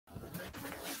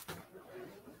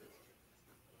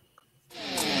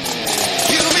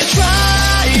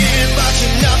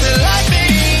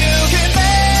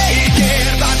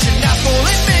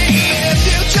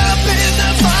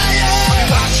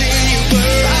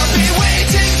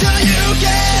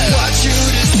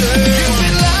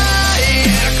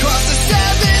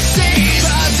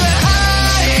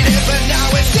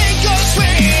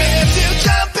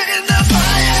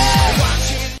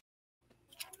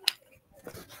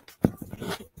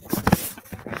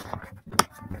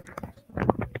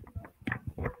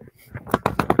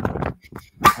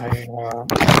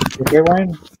Okay,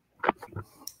 Wayne?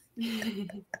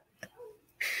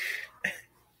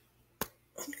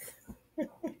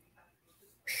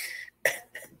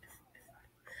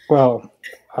 Well,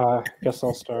 I guess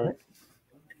I'll start.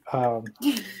 Hey, was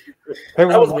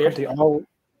welcome weird. to all.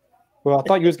 Well, I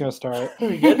thought you was gonna start.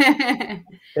 You good?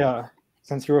 Yeah,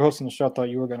 since you were hosting the show, I thought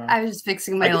you were gonna. I was just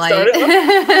fixing my I can light. start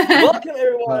it. Welcome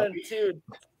everyone to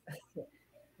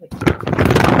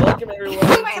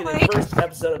the first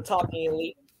episode of Talking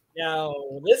Elite. Now,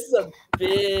 this is a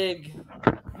big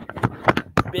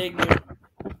new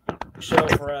show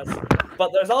for us,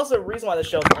 but there's also a reason why the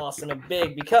show is awesome and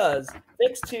big, because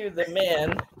thanks to the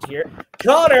man here,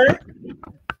 Connor,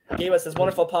 gave us this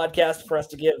wonderful podcast for us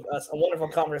to give us a wonderful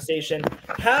conversation.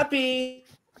 Happy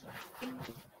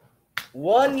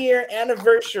 1 year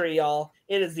anniversary, y'all.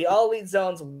 It is the All Elite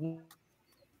Zone's 1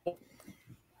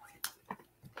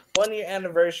 year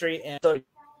anniversary, and so you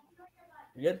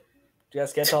good? Did you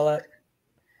guys catch all that?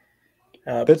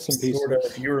 Bits and pieces. Sort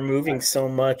of. You were moving so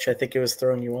much, I think it was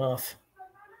throwing you off.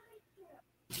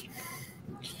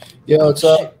 Yeah, what's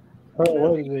up?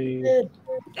 What is the?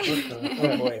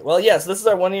 Oh boy. Well, yes, this is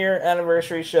our 1 year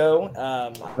anniversary show.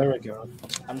 There we go.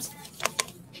 I'm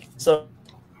so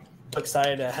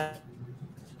excited to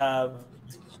have.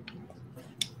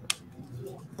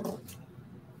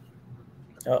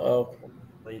 Uh-oh.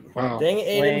 Wow. Dang it,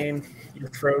 Aiden. Wayne, you're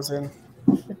frozen.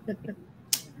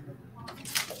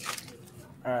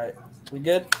 All right, we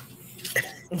good?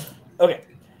 Okay.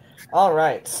 All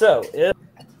right. So,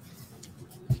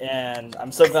 and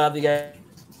I'm so glad you guys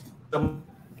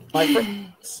my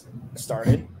first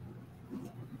started.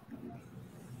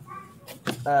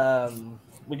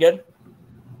 We good?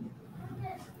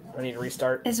 I need to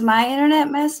restart. Is my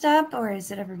internet messed up or is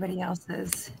it everybody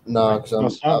else's? No,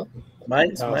 because I'm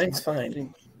Mine's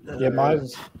fine. Yeah,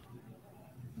 mine's.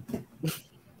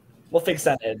 We'll fix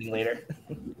that editing later.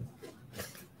 I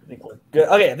think we're good.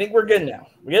 Okay, I think we're good now.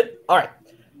 We good? All right.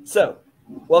 So,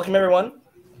 welcome everyone.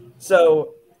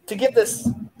 So, to get this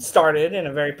started in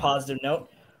a very positive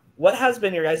note, what has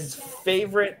been your guys'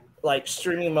 favorite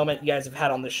streaming moment you guys have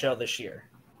had on the show this year?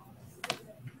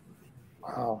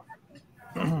 Wow.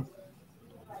 I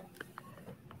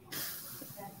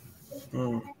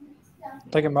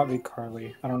think it might be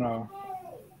Carly. I don't know.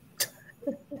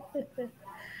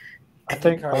 I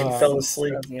think Carly fell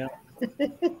asleep. Yeah.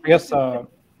 I guess.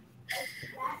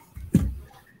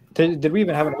 Did we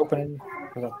even have an opening?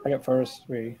 I got first.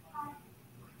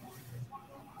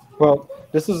 Well,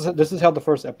 this is how the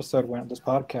first episode went. This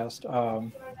podcast.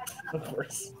 Of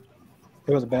course.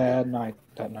 It was a bad night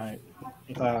that night.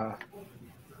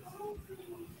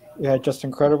 Yeah, just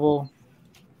incredible.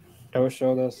 That would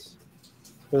show this.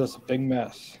 It was a big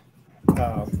mess.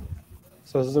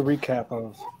 So this is a recap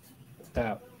of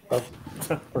that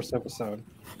first episode.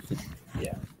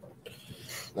 Yeah.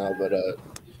 no, but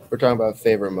we're talking about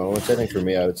favorite moments. I think for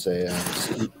me, I would say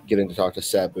getting to talk to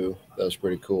Sabu. That was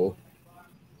pretty cool.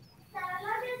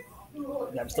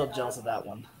 Yeah, I'm still jealous of that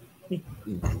one.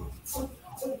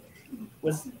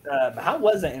 How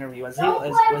was that interview? Was he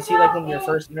like one of your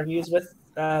first interviews with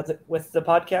the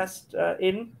podcast,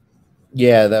 Aiden?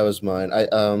 Yeah, that was mine. I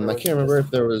can't remember if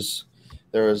there was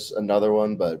another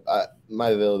one, but my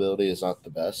availability is not the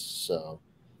best, so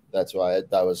that's why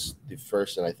that was the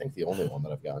first and I think the only one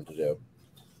that I've gotten to do.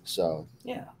 So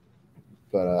yeah,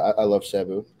 but I love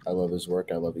Sabu. I love his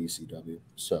work. I love ECW.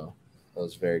 So that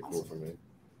was very cool for me.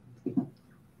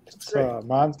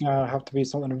 Mine's gonna have to be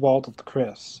something involved with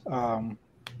Chris. One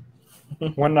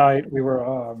night we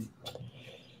were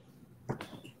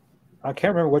I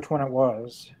can't remember which one it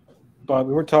was, but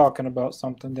we were talking about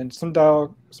something. Then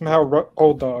somehow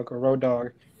Old Dog or Road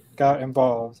Dog got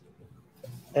involved,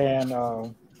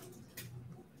 and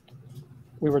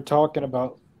we were talking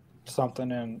about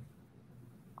something, and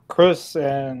Chris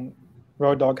and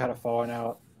Road Dog had a falling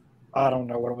out. I don't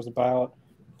know what it was about,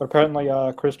 but apparently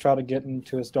Chris tried to get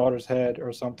into his daughter's head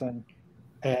or something,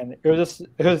 and it was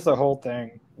the whole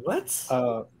thing. What?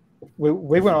 We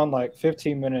went on like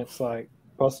 15 minutes,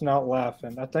 busting out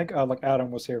laughing. I think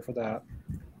Adam was here for that.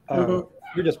 We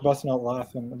were just busting out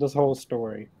laughing at this whole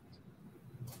story,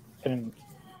 and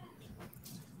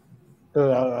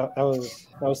that was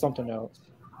something else.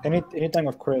 Anything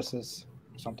with Chris is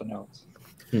something else.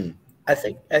 I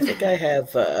think I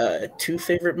have two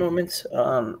favorite moments.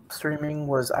 Streaming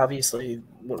was obviously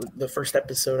the first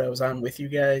episode I was on with you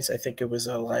guys. I think it was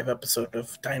a live episode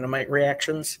of Dynamite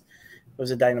Reactions. It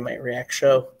was a Dynamite React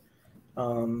show.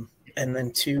 And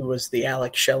then two was the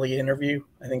Alex Shelley interview.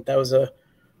 I think that was a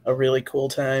really cool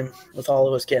time with all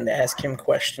of us getting to ask him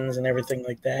questions and everything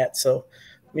like that. So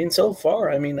mean, so far,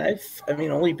 I've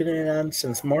only been in on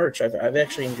since March. I've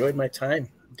actually enjoyed my time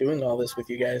doing all this with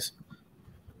you guys.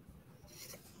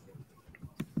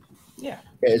 Yeah.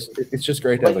 It's just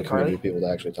great to Like have a you, Carly. community of people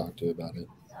to actually talk to about it.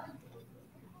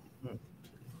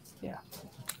 Yeah.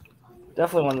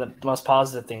 Definitely one of the most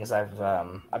positive things I've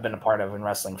been a part of in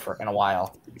wrestling in a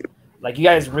while. Like, you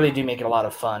guys really do make it a lot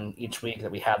of fun each week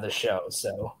that we have this show.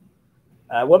 So,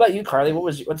 what about you, Carly?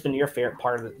 What's been your favorite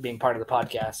part of being part of the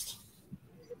podcast?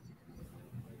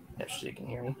 If she can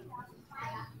hear me.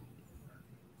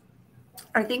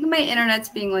 I think my internet's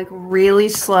being like really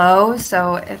slow,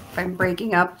 so if I'm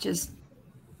breaking up, just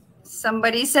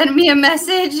somebody send me a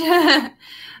message.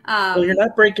 Well, you're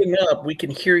not breaking up. We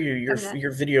can hear you. I'm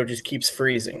Your video just keeps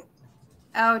freezing.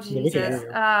 Oh Yeah, we can Jesus.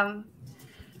 hear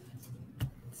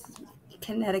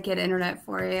Connecticut internet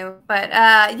for you. But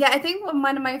yeah, I think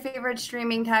one of my favorite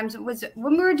streaming times was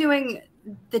when we were doing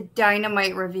the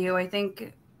Dynamite review. I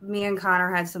think me and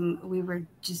Connor we were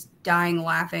just dying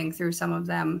laughing through some of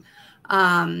them.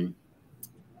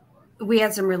 We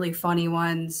had some really funny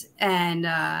ones, and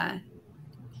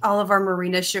all of our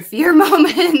Marina Shafir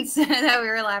moments that we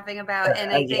were laughing about.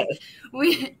 And I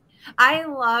think I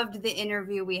loved the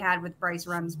interview we had with Bryce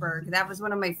Remsburg. That was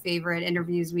one of my favorite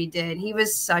interviews we did. He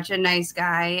was such a nice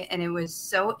guy, and it was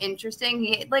so interesting.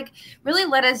 He really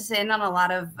let us in on a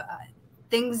lot of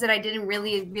things that I didn't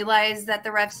really realize that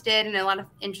the refs did, and a lot of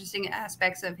interesting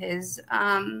aspects of his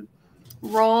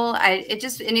role.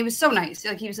 And he was so nice.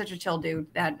 Like, he was such a chill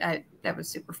dude that was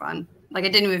super fun. Like,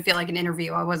 it didn't even feel like an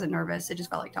interview. I wasn't nervous. It just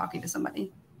felt like talking to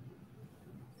somebody.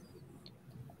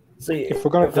 So if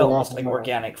we're going to felt almost like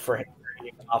organic for him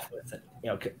off with it,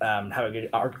 have a good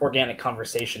organic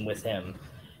conversation with him.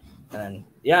 And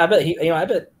yeah, I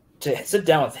bet to sit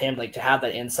down with him, like, to have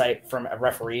that insight from a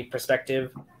referee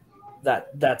perspective,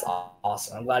 that's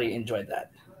awesome. I'm glad you enjoyed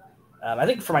that. I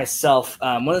think for myself,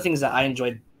 one of the things that I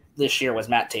enjoyed this year was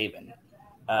Matt Taven.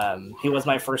 He was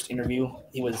my first interview.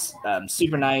 He was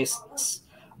super nice.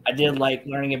 I did like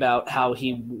learning about how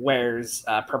he wears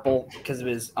purple because of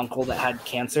his uncle that had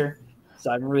cancer. So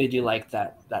I really do like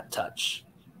that touch.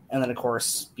 And then, of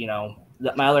course,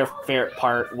 my other favorite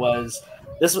part was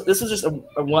this was just a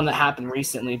one that happened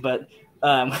recently, but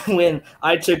when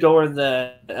I took over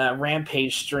the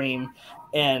Rampage stream,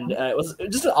 and it was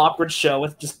just an awkward show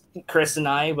with just Chris and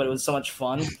I, but it was so much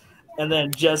fun. And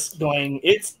then just going,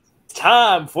 it's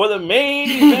time for the main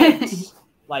event,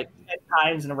 like 10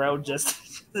 times in a row, just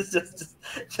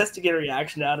to get a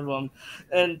reaction out of him.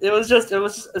 And it was just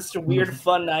a weird,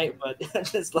 fun night, but I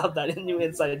just love that new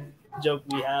inside joke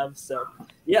we have. So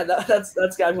yeah, that's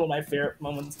gotta be one of my favorite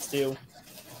moments too.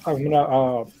 I'm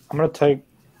gonna take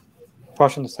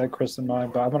question to say Chris in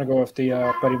mind, but I'm gonna go with the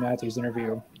Buddy Matthews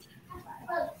interview.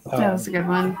 That was a good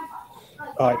one.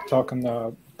 Talking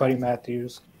to Buddy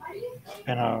Matthews,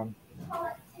 and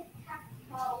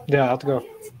yeah, I have to go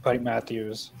with Buddy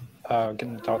Matthews.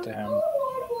 Getting to talk to him.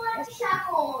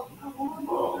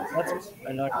 That's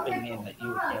another big name that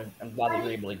I'm glad that you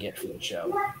were able to get for the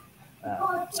show.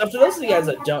 So for those of you guys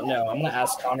that don't know, I'm going to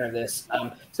ask Connor this.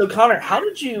 So Connor, how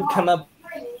did you come up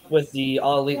with the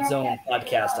All Elite Zone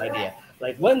podcast idea?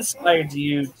 Like, what inspired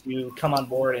you to come on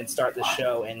board and start the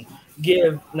show and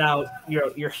give now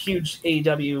your huge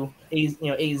AEW,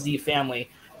 AEZ family?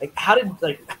 Like, how did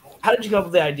you come up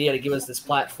with the idea to give us this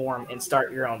platform and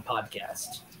start your own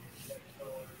podcast?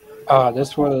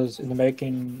 This was in the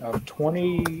making of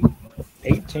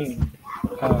 2018.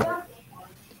 I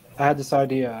had this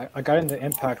idea. I got into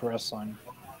Impact Wrestling,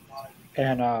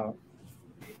 and I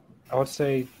would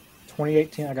say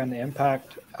 2018 I got into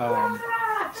Impact.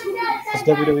 As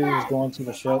WWE was going through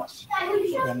the shits,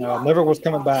 and never was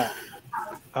coming back.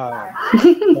 So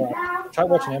I tried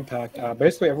watching Impact.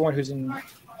 Basically, everyone who's in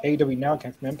AEW now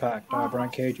came from Impact. Brian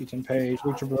Cage, Ethan Page,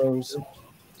 Lucha Bros,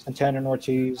 Santana and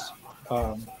Ortiz.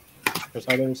 There's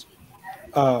others.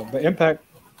 But Impact,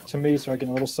 to me, started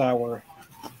getting a little sour.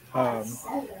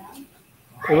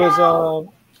 It was,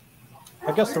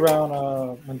 I guess, around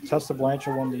when Tessa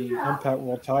Blanchard won the Impact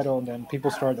World title, and then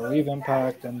people started to leave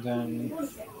Impact, and then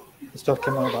the stuff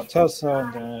came out about Tessa,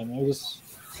 and then it was.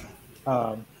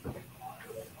 But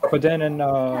then in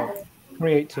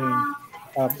 2018,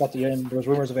 at the end, there was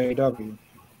rumors of AEW.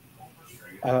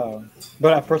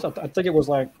 But at first, I think it was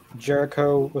like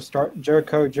Jericho,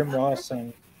 Jim Ross,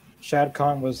 and Shad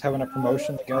Khan was having a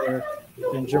promotion together.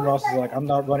 And Jim Ross is like, I'm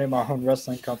not running my own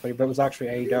wrestling company, but it was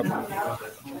actually AEW.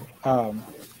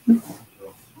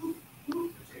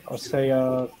 I'll say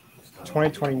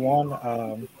 2021,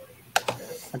 I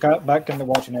got back into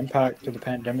watching Impact through the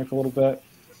pandemic a little bit.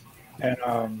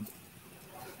 And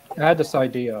I had this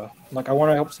idea. Like, I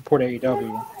want to help support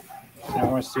AEW, and I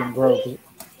want to see them grow. So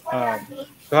I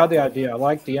had the idea. I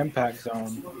like the Impact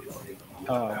Zone,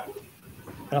 and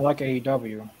I like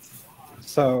AEW.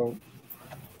 So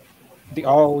the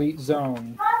All Elite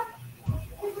Zone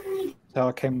is how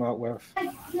I came up with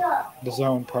the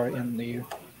zone part in this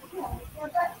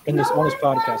on this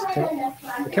podcast.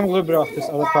 It came a little bit off this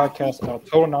other podcast about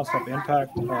Total Nonstop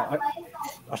Impact.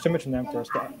 I should mention them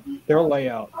first. Their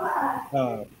layout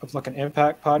of like an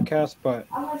Impact podcast, but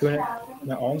doing it in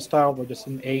their own style, but just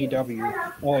an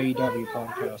AEW, all AEW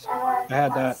podcast. I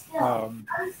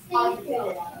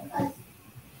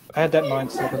had that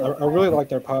mindset because I really like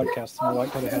their podcast and I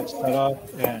like how they had it set up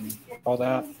and all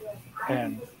that.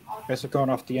 And basically going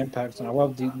off the Impact Zone, I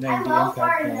love the name the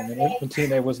Impact Zone. And when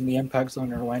TNA was in the Impact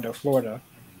Zone in Orlando, Florida,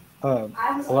 I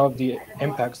love the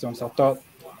Impact Zone. So I thought,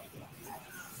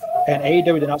 and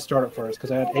AEW did not start at first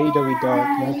because I had AEW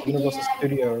Dark, Universal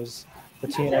Studios, the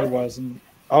TNA was, and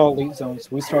all Elite Zones.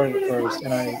 We started it first,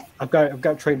 and I've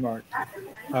got trademarked.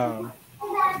 So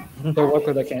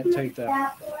luckily they can't take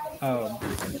that.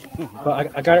 But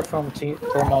I got it from Total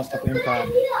Nonstop Impact.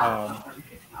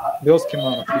 Bill's came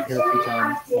on here a few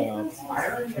times from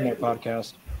their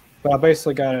podcast. But I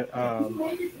basically got it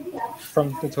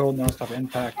from the Total Nonstop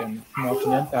Impact and from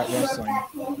watching Impact Wrestling.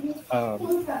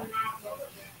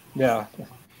 Yeah,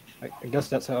 I guess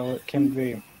that's how it came to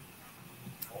be.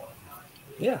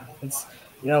 Yeah, it's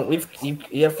you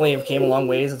definitely have came a long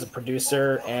ways as a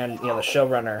producer and the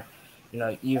showrunner.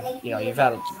 You've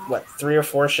had what 3 or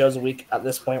 4 shows a week at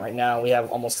this point right now. We have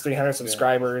almost 300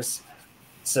 subscribers.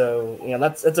 So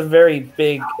that's a very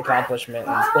big accomplishment,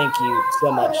 and thank you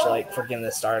so much for getting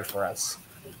this started for us.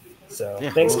 So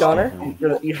thanks, Connor.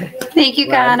 Thank you,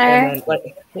 Connor.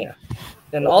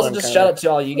 And also just shout out to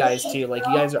all you guys too. Like,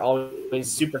 you guys are always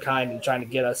super kind and trying to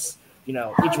get us,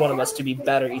 each one of us to be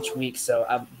better each week. So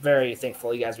I'm very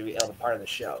thankful you guys will be able to be part of the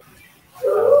show.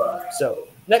 So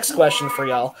next question for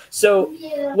y'all. So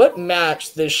what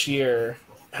match this year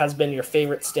has been your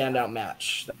favorite standout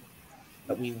match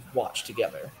that we've watched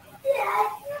together?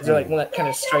 Is there one that kind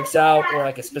of strikes out, or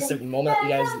a specific moment that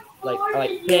you guys are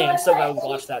like, dang, I'm so glad we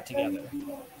watched that together?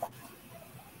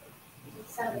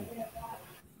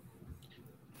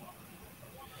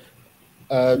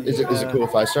 Is it cool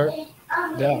if I start?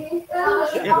 Yeah.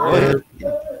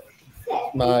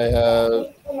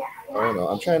 I don't know.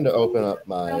 I'm trying to open up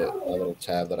my little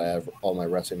tab that I have all my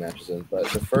wrestling matches in, but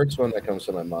the first one that comes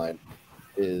to my mind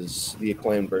is the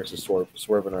Acclaimed versus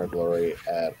Swerve in Our Glory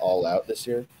at All Out this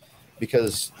year,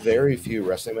 because very few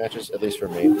wrestling matches, at least for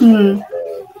me,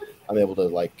 I'm able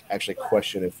to actually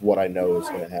question if what I know is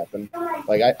going to happen.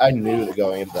 I knew that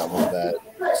going into that one that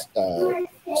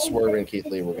Swerve and Keith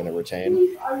Lee were going to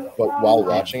retain, but while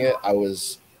watching it, I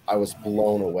was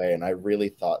blown away, and I really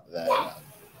thought that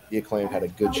the Acclaimed had a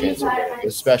good chance of winning,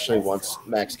 especially once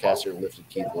Max Caster lifted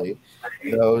Keith Lee.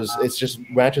 It's just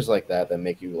matches like that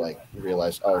make you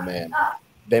realize, oh man,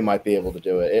 they might be able to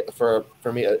do it. For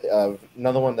me,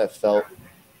 another one that felt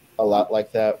a lot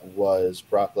like that was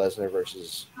Brock Lesnar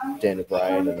versus Daniel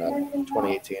Bryan in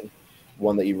 2018.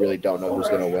 One that you really don't know who's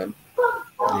going to win.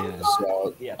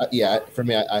 For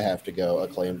me, I have to go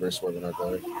Acclaim versus Swerve in Our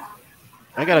Glory.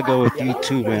 I gotta go with you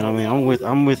too, man. I mean, I'm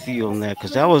with you on that,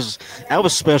 because that was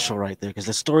special right there. Because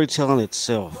the storytelling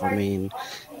itself, I mean,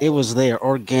 it was there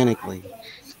organically,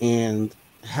 and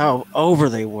how over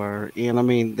they were, and I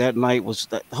mean that night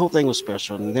the whole thing was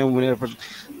special. And then whenever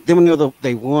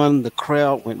they won, the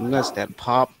crowd went nuts. That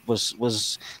pop was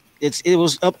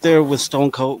up there with the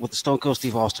Stone Cold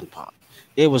Steve Austin pop.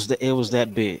 It was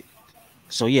that big.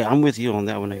 So yeah, I'm with you on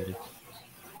that one, Aiden.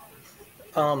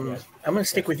 I'm going to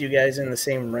stick with you guys in the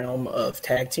same realm of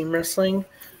tag team wrestling.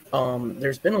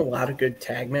 There's been a lot of good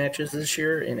tag matches this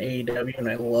year in AEW, and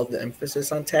I love the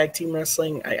emphasis on tag team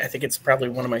wrestling. I think it's probably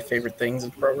one of my favorite things in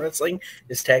pro wrestling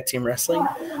is tag team wrestling.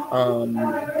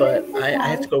 But I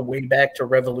have to go way back to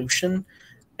Revolution,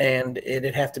 and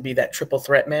it'd have to be that triple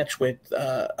threat match with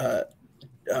the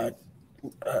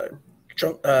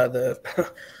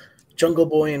Jungle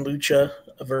Boy and Lucha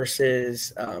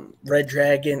versus Red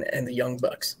Dragon and the Young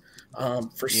Bucks.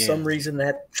 For some reason,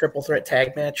 that triple threat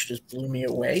tag match just blew me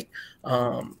away.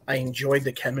 I enjoyed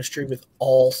the chemistry with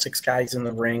all 6 guys in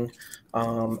the ring.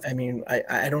 I mean,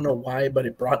 I don't know why, but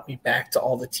it brought me back to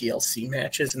all the TLC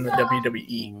matches in the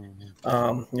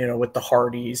WWE, with the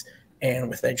Hardys and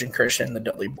with Edge and Christian and the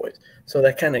Dudley Boys. So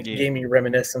that kind of gave me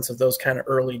reminiscence of those kind of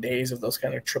early days of those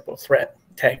kind of triple threat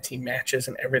tag team matches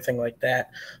and everything like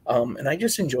that. And I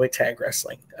just enjoy tag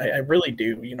wrestling. I really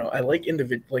do. I like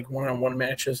one-on-one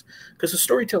matches because the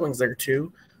storytelling's there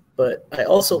too. But I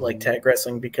also like tag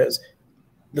wrestling because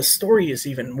the story is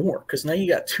even more because now you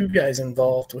got two guys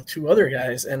involved with two other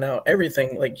guys, and now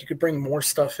everything, like, you could bring more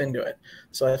stuff into it.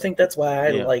 So I think that's why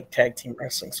I like tag team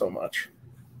wrestling so much.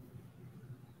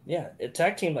 Yeah,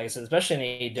 tag team, like I said, especially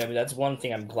in AEW, that's one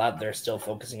thing I'm glad they're still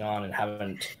focusing on and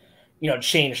haven't,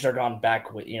 changed or gone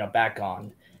back with, back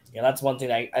on. That's one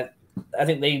thing I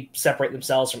think they separate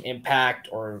themselves from Impact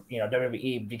or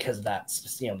WWE because of that,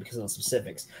 because of the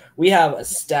specifics. We have a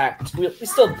stacked, we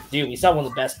still do. We still have one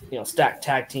of the best, stacked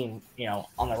tag team,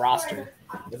 on the roster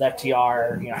with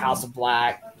FTR, House of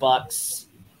Black, Bucks.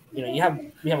 We have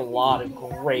a lot of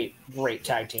great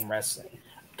tag team wrestling.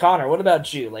 Connor, what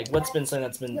about you? Like, what's been something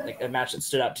that's been like a match that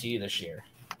stood out to you this year?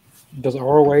 Does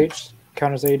ROH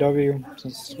count as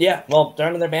AEW? Yeah, well, they're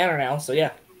under their banner now, so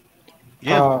yeah.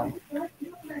 Yeah.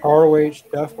 ROH,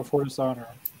 Death Before Dishonor.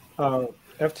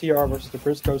 FTR versus the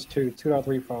Briscoes 2 out of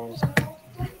 3 falls.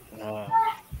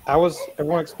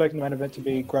 Everyone expecting the main event to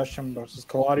be Gresham versus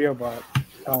Claudio, but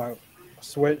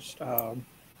switched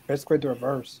basically the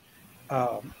reverse.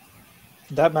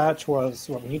 That match was,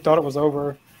 when you thought it was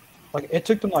over, like, it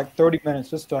took them like 30 minutes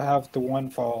just to have the one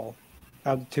fall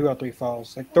out of the 2 out of 3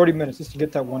 falls. Like 30 minutes just to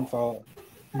get that one fall.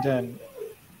 And then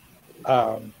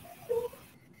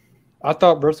I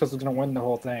thought Briscoes was going to win the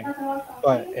whole thing.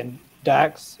 But and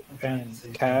Dax and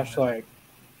Cash like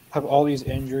have all these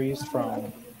injuries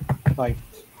from like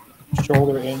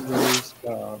shoulder injuries.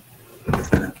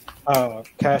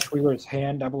 Cash Wheeler's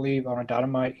hand, I believe, on a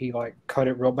Dynamite, he like cut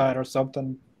it real bad or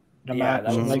something in a match.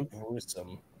 That was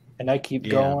gruesome. And they keep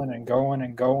going and going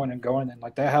and going and going, and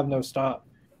like they have no stop.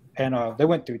 And they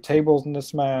went through tables in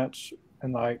this match,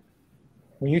 and like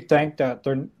when you think that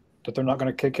they're not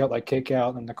going to kick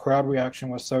out, and the crowd reaction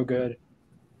was so good.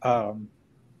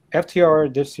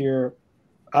 FTR this year,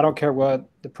 I don't care what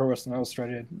the Pro Wrestling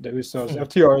Illustrated, the Usos,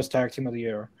 FTR is tag team of the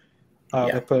year.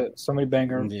 They put so many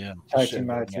banger tag team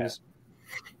matches.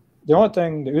 The only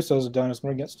thing the Usos have done is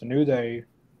went against the New Day,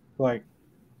 like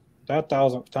that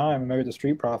 1,000th time, and maybe the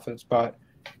Street Profits. But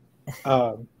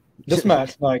this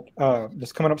match, like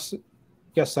this coming up,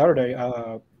 Saturday,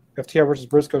 FTR versus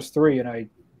Briscoes 3 in a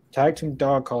tag team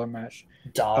dog collar match.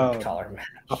 Collar match.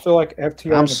 I feel like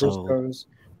FTR and the Briscoes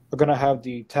are going to have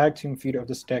the tag team feud of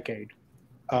this decade.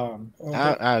 I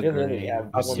agree.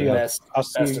 I see the best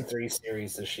of 3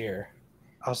 series this year.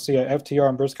 I'll see a FTR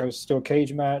and Briscoes steel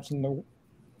cage match in the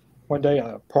one day,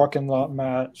 a parking lot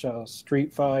match, a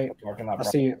street fight. I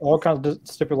see all kinds of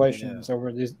stipulations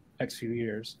over these next few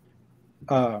years.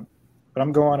 But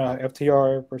I'm going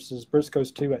FTR versus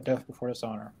Briscoes 2 at Death Before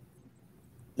Dishonor.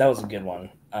 That was a good one.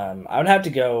 I would have to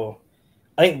go.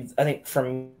 I think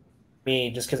for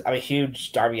me, just because I'm a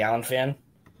huge Darby Allin fan,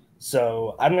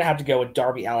 so I'm gonna have to go with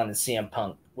Darby Allin and CM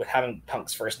Punk with having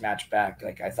Punk's first match back.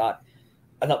 Like I thought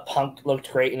Punk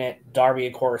looked great in it. Darby,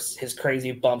 of course, his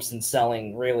crazy bumps and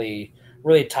selling really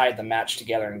tied the match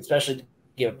together, and especially to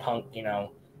give Punk,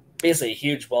 basically a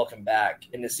huge welcome back,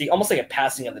 and to see almost like a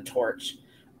passing of the torch.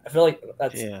 I feel like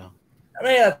that's. Yeah. I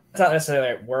mean, that's not necessarily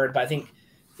the right word, but I think.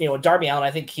 Darby Allin,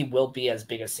 I think he will be as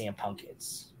big as CM Punk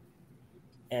is.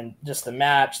 And just the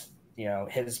match,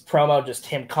 his promo, just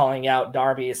him calling out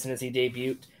Darby as soon as he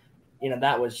debuted,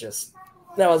 that was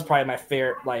probably my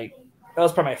favorite,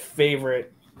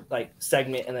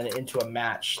 segment and then into a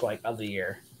match, of the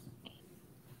year.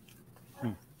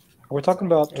 We're talking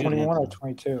about 21 or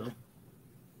 22?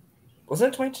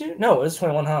 Wasn't it 22? No, it was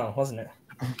 21, wasn't it?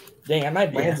 Dang, my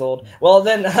brain's old. Well,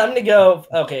 then I'm gonna go.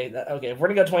 Okay. If we're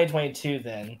gonna go 2022,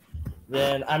 then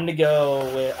I'm gonna go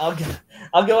with.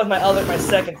 I'll go with my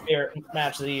second favorite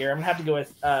match of the year. I'm gonna have to go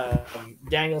with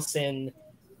Danielson,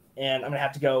 and I'm gonna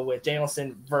have to go with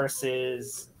Danielson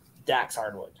versus Dax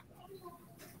Hardwood.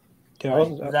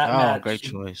 That match, great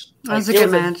choice. That was a good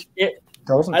match.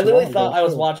 I literally thought I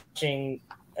was watching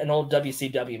an old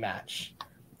WCW match.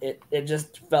 It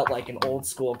just felt like an old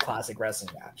school classic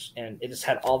wrestling match, and it just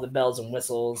had all the bells and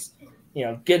whistles,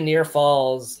 good near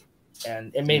falls,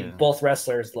 and it made both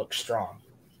wrestlers look strong.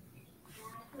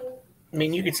 I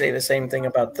mean, you could say the same thing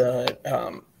about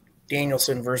the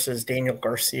Danielson versus Daniel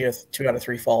Garcia 2 out of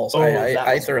 3 falls.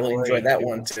 I thoroughly enjoyed that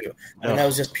one too. I mean, that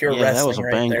was just pure wrestling, that was a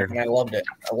right banger. There, and I loved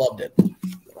it.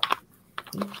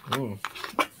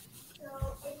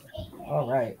 All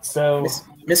right, so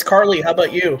Miss Carly, how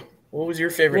about you? What was your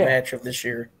favorite match of this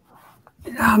year?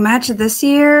 Match of this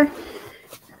year?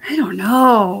 I don't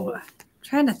know. I'm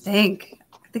trying to think.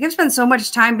 I think I've spent so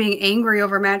much time being angry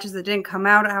over matches that didn't come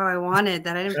out how I wanted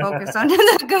that I didn't focus on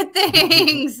the good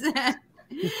things.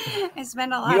 I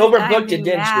spent a lot of time being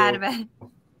mad about it.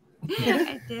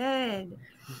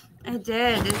 I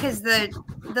did because the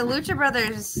Lucha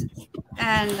Brothers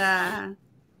and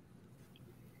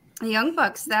The Young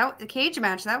Bucks, the cage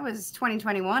match, that was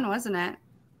 2021, wasn't it?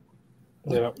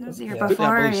 Yeah. That was the year Yeah.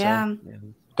 before, so. Yeah.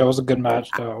 That was a good match,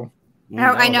 though.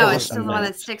 I know. It's awesome still the one that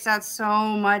match. sticks out so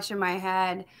much in my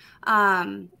head.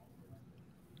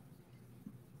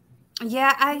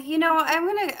 Yeah,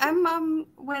 I'm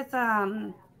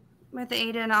with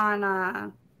Aiden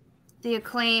on the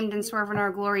Acclaimed and Swerve in Our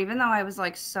Glory, even though I was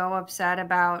like so upset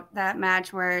about that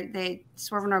match where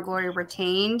Swerve in Our Glory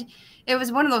retained. It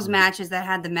was one of those matches that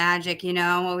had the magic, you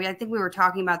know. I think we were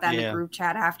talking about that in the group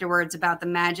chat afterwards about the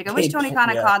magic. I wish Tony Khan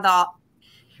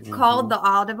called the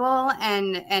audible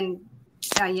and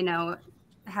you know,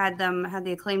 had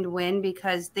the Acclaimed win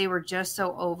because they were just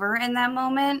so over in that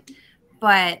moment.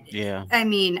 But I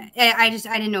mean, I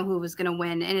didn't know who was going to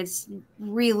win, and it's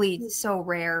really so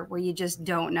rare where you just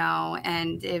don't know.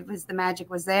 And the magic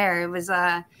was there. It was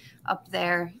up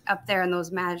there in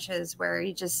those matches where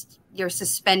you're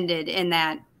suspended in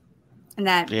that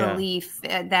belief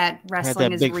that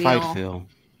wrestling is big real. Fight feel.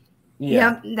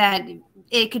 Yeah. Yep, that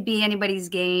it could be anybody's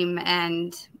game,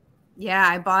 and yeah,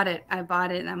 I bought it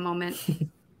in that moment.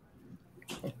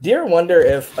 Do you ever wonder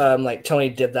if like Tony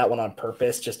did that one on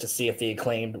purpose just to see if the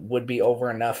Acclaimed would be over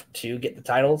enough to get the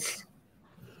titles?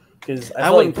 Because I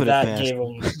feel like that gave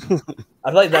him. I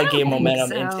feel like that gave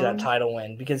momentum into that title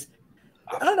win because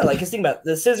I don't know. Like, just think about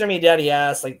the Scissor Me Daddy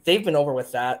Ass. Like, they've been over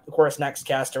with that. Of course, Max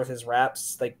Caster with his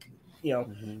raps. Like, you know,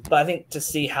 but I think to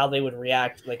see how they would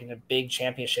react like in a big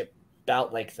championship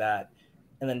bout like that,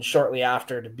 and then shortly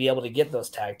after to be able to get those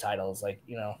tag titles, like,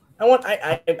 you know.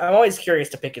 I'm always curious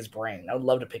to pick his brain. I would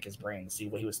love to pick his brain and see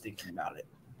what he was thinking about it.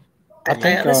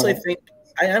 I honestly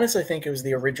think it was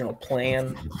the original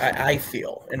plan. I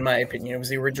feel, in my opinion, it was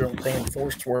the original plan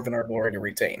for Swerve in Our Glory to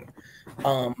retain.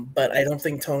 But I don't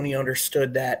think Tony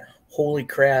understood that. Holy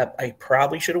crap! I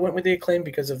probably should have went with the Acclaim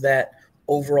because of that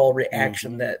overall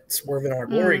reaction that Swerve in Our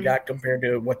Glory got compared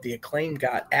to what the Acclaim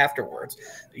got afterwards.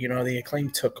 You know, the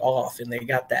Acclaim took off and they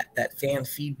got that fan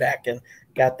feedback and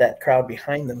got that crowd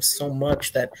behind them so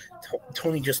much that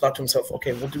Tony just thought to himself,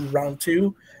 okay, we'll do round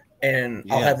 2 and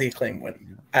I'll have the Acclaim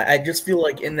win. I just feel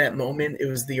like in that moment, it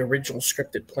was the original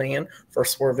scripted plan for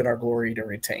Swerve in Our Glory to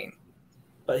retain.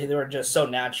 But they were just so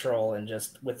natural and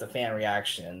just with the fan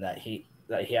reaction that he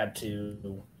had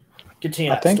to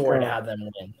continue that story to have them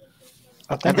win.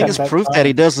 I think it's proof that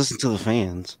he does listen to the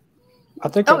fans. I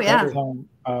think at that time,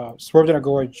 Swerve in Our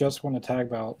Glory just won the tag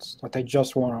belts. Like, they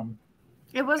just won them.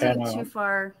 It wasn't too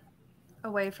far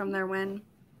away from their win.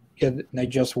 Yeah, they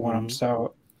just won them.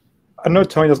 So I know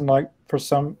Tony doesn't like,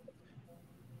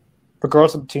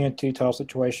 regardless of the TNT title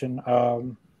situation,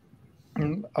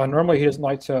 normally he doesn't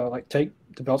like to take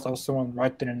the belts off someone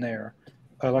right then and there.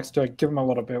 Likes to give them a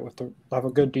little bit have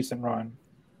a good, decent run.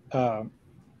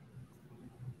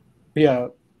 Yeah,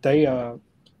 they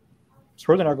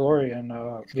Swerve in Our Glory and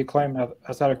the Acclaim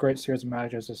has had a great series of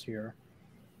matches this year.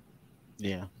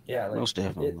 Yeah, like, most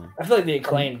definitely. I feel like the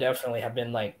Acclaim definitely have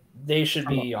been they should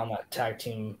be on that tag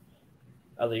team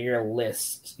of the year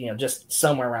list. You know, just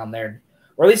somewhere around there,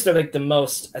 or at least they're like the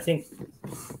most. I think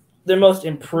they're most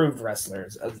improved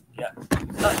wrestlers. At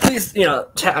least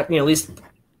at least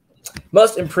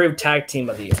most improved tag team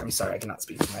of the year. I'm sorry, I cannot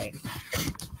speak tonight.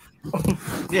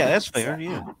 Yeah, that's fair.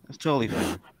 Yeah, that's totally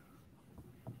fair.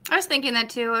 I was thinking that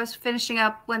too. I was finishing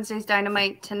up Wednesday's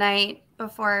Dynamite tonight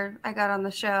before I got on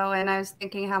the show, and I was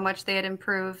thinking how much they had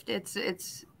improved.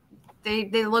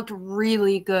 They looked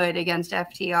really good against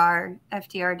FTR.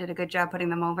 FTR did a good job putting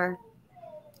them over.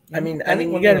 I mean,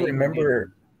 you got to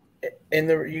remember,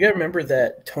 you got to remember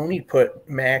that Tony put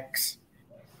Max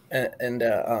and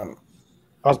I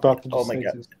was about to. Oh my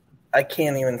god, I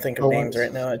can't even think of names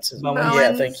right now. It's Bowens.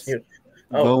 Yeah, thank you.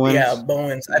 Oh Bowens. Yeah,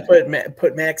 Bowens. I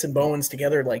put Max and Bowens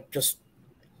together like just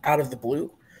out of the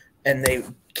blue, and they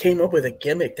came up with a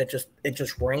gimmick that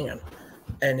just ran,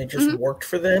 and it just worked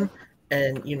for them.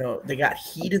 And they got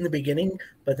heat in the beginning,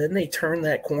 but then they turned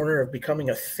that corner of becoming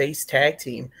a face tag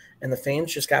team, and the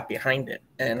fans just got behind it.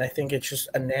 And I think it's just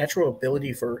a natural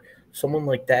ability for someone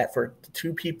like that, for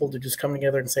two people to just come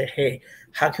together and say, hey,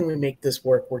 how can we make this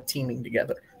work? We're teaming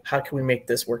together. How can we make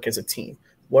this work as a team?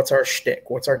 What's our shtick?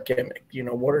 What's our gimmick?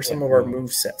 What are some of our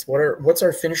move sets? What's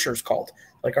our finishers called?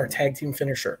 Like our tag team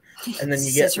finisher. And then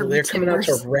they're coming out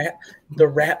to the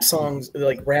rap songs,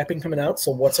 like rapping coming out.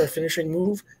 So what's our finishing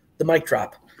move? The mic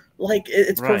drop. Like,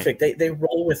 it's perfect. They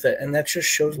roll with it. And that just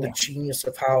shows the genius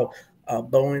of how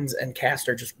Bowens and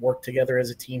Caster just work together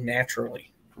as a team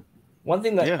naturally. One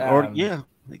thing that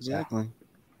exactly.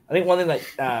 I think one thing that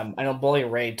I know Bully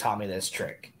Ray taught me this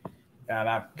trick.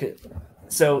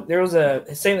 So there was a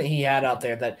saying that he had out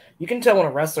there that you can tell when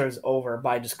a wrestler is over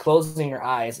by just closing your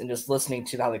eyes and just listening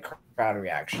to how the crowd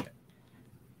reaction.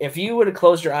 If you would have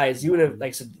closed your eyes, you would have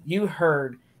you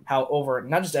heard how over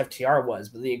not just FTR was,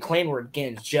 but the Acclaimed were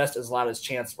again just as loud as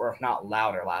Chance, or if not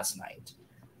louder last night.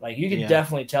 Like you could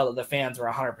definitely tell that the fans were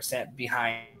 100%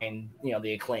 behind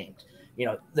the Acclaimed.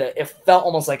 It felt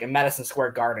almost like a Madison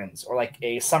Square Gardens or like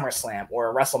a SummerSlam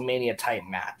or a WrestleMania type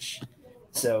match.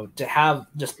 So to have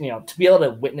just to be able to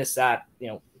witness that,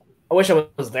 I wish I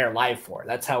was there live for.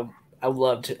 That's how I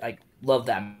love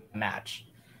that match.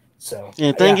 So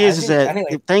the thing is that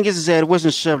it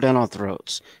wasn't shoved down our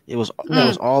throats. It was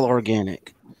all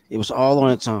organic. It was all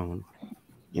on its own.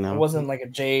 It wasn't like a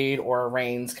Jade or a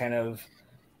Reigns kind of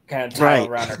tie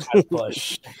around or kind of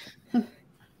push.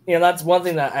 That's one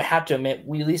thing that I have to admit.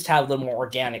 We at least have a little more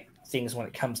organic things when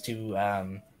it comes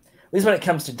to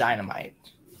Dynamite.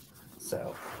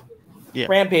 So,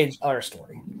 Rampage, other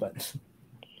story. But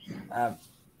the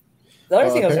other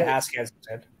thing I was going to ask you guys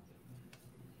said.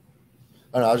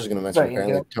 Oh, no, I was just going to mention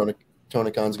apparently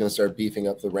Tony Khan's going to start beefing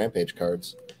up the Rampage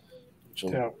cards.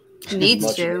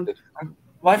 Needs to.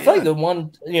 Well, I feel like the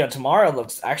one tomorrow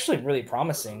looks actually really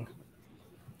promising.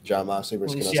 John Moxley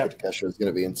versus Konosuke Takeshita is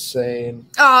going to be insane.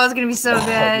 Oh, it's going to be so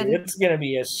good. Dude, it's going to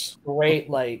be a straight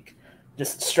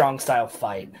just strong style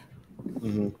fight.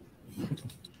 Mm-hmm.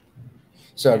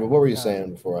 Sorry, but what were you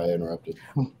saying before I interrupted?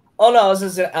 Oh no, I was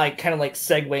just kind of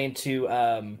segue into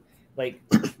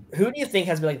who do you think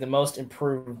has been the most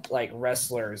improved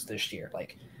wrestlers this year?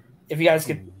 If you guys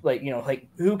could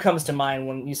who comes to mind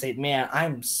when you say, man,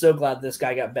 I'm so glad this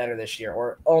guy got better this year,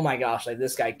 or oh my gosh,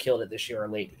 this guy killed it this year, or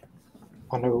lady.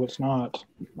 I know who it's not.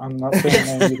 I'm not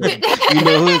saying that either. You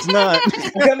know who it's not.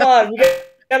 Come on, you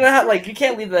gotta have, you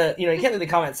can't leave the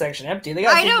comment section empty. They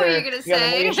I know what you're gonna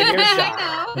say.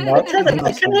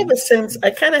 I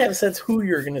kind of have a sense who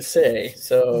you're gonna say.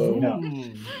 So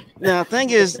now, thing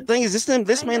is,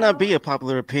 this may not be a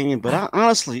popular opinion, but I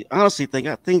honestly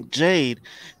think Jade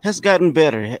has gotten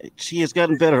better. She has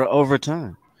gotten better over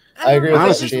time. I agree.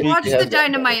 Honestly, watch the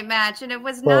Dynamite match, and it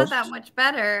was not that much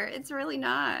better. It's really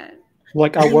not.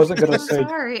 I wasn't gonna say.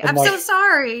 Sorry, I'm so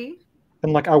sorry.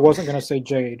 And I wasn't gonna say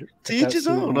Jade. To each his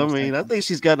own. I mean, I think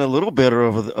she's gotten a little better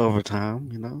over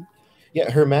time.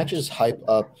 Yeah, her matches hype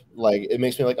up. It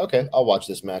makes me okay, I'll watch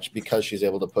this match because she's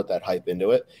able to put that hype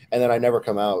into it. And then I never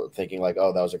come out thinking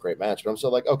oh, that was a great match. But I'm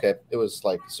still okay, it was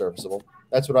serviceable.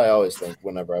 That's what I always think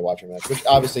whenever I watch a match. Which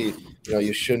obviously,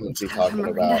 you shouldn't be talking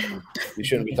about. You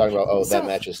shouldn't be talking about that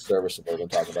match is serviceable when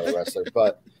talking about a wrestler.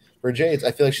 But for Jade,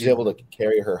 I feel like she's able to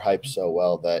carry her hype so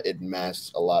well that it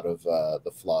masks a lot of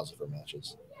the flaws of her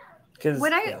matches.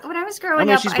 When I was growing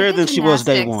up, she's better than she was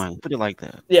day one. Put it like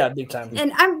that. Yeah, big time.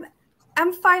 And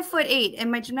I'm 5'8",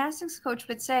 and my gymnastics coach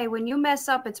would say, when you mess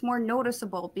up, it's more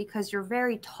noticeable because you're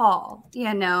very tall,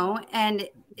 and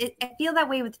I feel that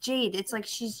way with Jade. It's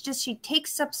she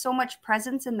takes up so much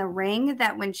presence in the ring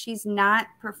that when she's not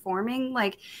performing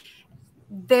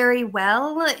very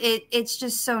well, it's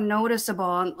just so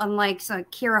noticeable, unlike some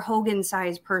Kiera Hogan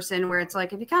sized person where it's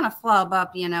if you kind of flub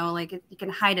up, you can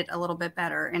hide it a little bit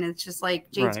better, and it's just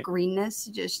Jade's greenness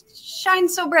just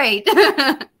shines so bright.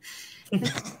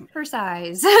 Her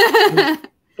size. I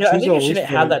think if she didn't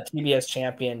have that TBS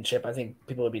championship, I think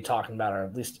people would be talking about her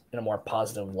at least in a more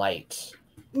positive light.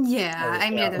 Yeah,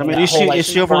 is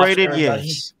she overrated?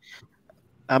 Yes.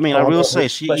 I will say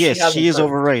she is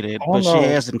overrated, but she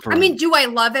has improved. Do I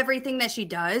love everything that she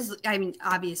does?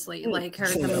 Obviously, the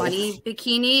money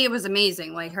bikini, it was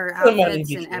amazing. Her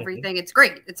outfits and everything, it's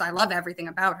great. I love everything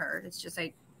about her. It's just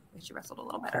I wish she wrestled a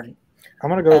little better. I'm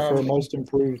gonna go for most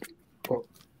improved.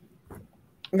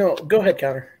 No, go ahead,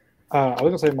 Connor. I was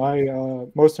gonna say my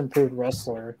most improved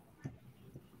wrestler.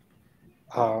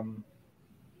 God,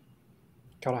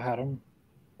 I had him.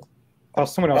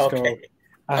 Someone else go.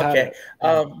 Okay,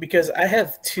 because I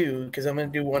have two, because I'm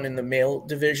going to do one in the male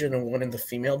division and one in the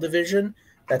female division.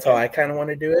 That's how I kind of want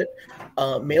to do it.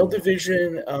 Male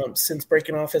division, since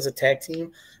breaking off as a tag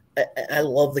team, I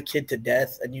love the kid to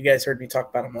death. And you guys heard me talk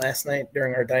about him last night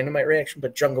during our Dynamite reaction,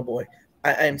 but Jungle Boy.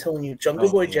 I am telling you, Jungle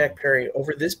Boy Jack Perry,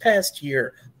 over this past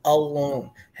year alone,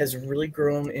 has really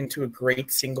grown into a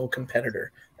great single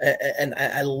competitor. And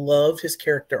I love his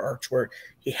character arc where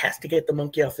he has to get the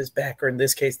monkey off his back, or in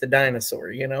this case, the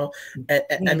dinosaur,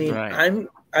 I'm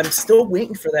still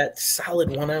waiting for that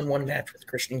solid one-on-one match with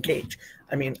Christian Cage.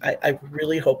 I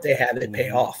really hope they have it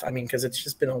pay off. Because it's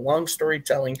just been a long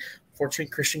storytelling. Fortunately,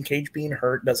 Christian Cage being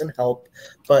hurt doesn't help.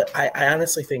 But I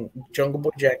honestly think Jungle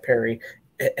Boy Jack Perry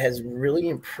has really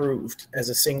improved as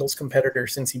a singles competitor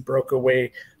since he broke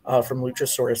away from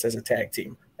Luchasaurus as a tag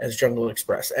team. as Jungle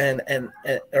Express and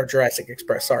or Jurassic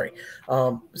Express. Sorry.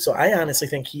 So I honestly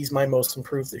think he's my most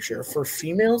improved this year. For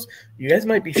females, you guys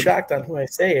might be shocked on who I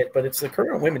say it, but it's the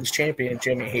current women's champion,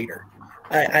 Jamie Hayter.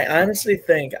 I honestly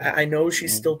think I know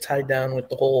she's still tied down with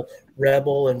the whole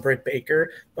Rebel and Britt Baker,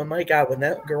 but my God, when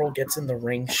that girl gets in the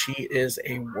ring, she is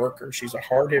a worker. She's a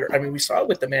hard hitter. I mean, we saw it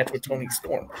with the match with Toni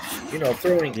Storm,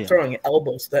 throwing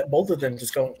elbows. That both of them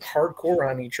just going hardcore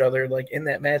on each other, like in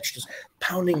that match, just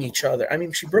pounding each other. I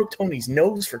mean, she broke Tony's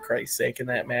nose for Christ's sake in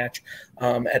that match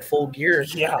at Full Gear.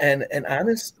 Yeah. And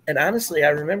honestly, I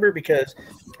remember because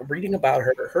reading about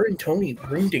her and Tony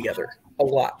roomed together a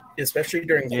lot, especially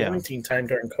during quarantine time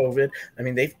during COVID. I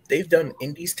mean, they've done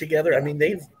indies together. I mean,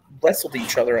 they've wrestled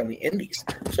each other on the indies,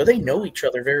 so they know each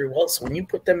other very well. So when you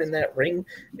put them in that ring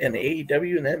in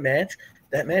AEW in that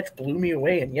match blew me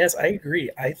away. And yes, I agree.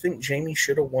 I think Jamie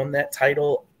should have won that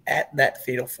title at that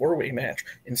Fatal 4-Way match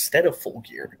instead of Full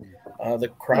Gear. The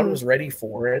crowd was ready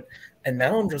for it, and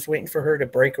now I'm just waiting for her to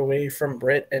break away from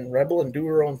Britt and Rebel and do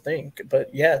her own thing. But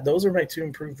yeah, those are my two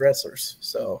improved wrestlers.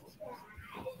 So.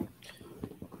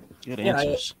 Good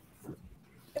answers.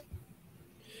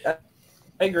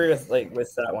 I agree with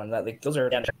that one. That those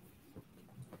are.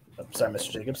 Oh, sorry,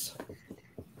 Mr. Jacobs.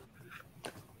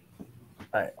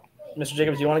 All right, Mr.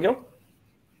 Jacobs, do you want to go?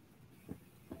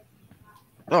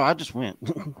 Oh, I just went.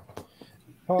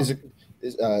 Is it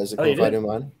cool if I do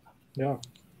mine? Yeah.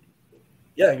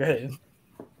 Yeah, go ahead.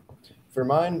 For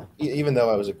mine, even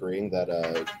though I was agreeing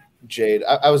that Jade,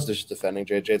 I was just defending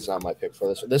Jade. Jade's not my pick for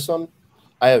this one. This one,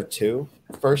 I have two.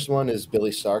 First one is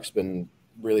Billy Stark's been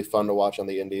really fun to watch on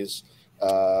the indies.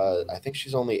 I think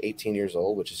she's only 18 years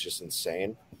old, which is just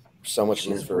insane. So much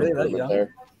room for improvement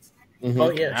there. Oh,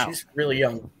 yeah, she's really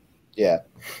young. Yeah.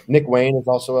 Nick Wayne is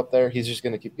also up there. He's just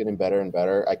going to keep getting better and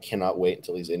better. I cannot wait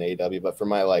until he's in AEW. But for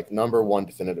my number one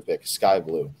definitive pick, Sky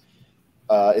Blue.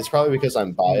 It's probably because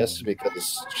I'm biased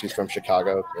because she's from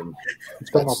Chicago. And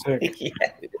it's my pick.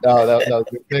 Oh, that was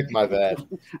your pick. My bad.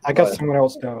 I got someone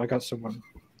else now. I got someone.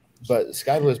 But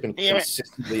Sky Blue has been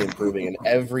consistently improving in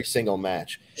every single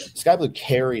match. Sky Blue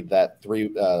carried that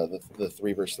the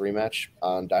 3-versus-3 match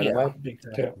on Dynamite.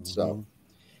 Yeah. So,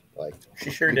 she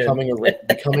sure becoming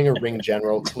a ring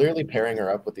general, clearly pairing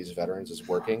her up with these veterans is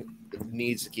working. It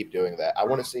needs to keep doing that. I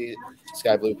want to see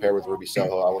Sky Blue paired with Ruby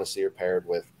Soho. I want to see her paired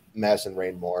with Madison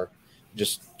Rain more.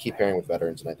 Just keep pairing with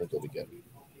veterans, and I think they'll be good.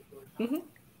 Good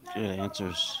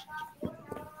answers.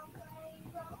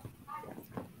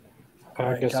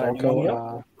 I guess I'll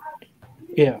go.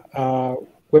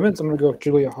 Women's, I'm going to go with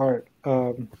Julia Hart.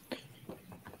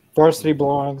 Varsity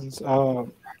Blondes,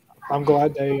 I'm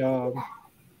glad it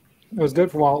was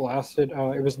good for while it lasted.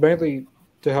 It was mainly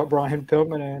to help Brian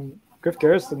Pillman and Griff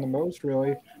Garrison the most,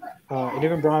 really. And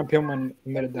even Brian Pillman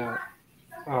admitted that.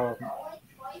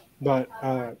 But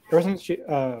ever since she's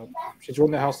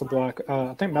joined the House of Black,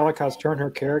 I think Malachi's turned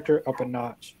her character up a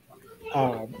notch.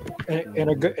 In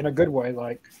a good way.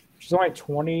 Like, she's only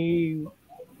 20,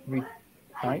 maybe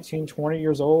 19, 20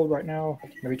 years old right now,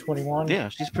 maybe 21. Yeah,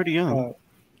 she's pretty young.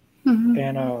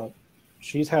 And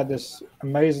she's had this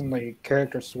amazingly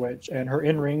character switch, and her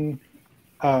in-ring,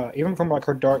 even from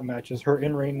her dark matches, her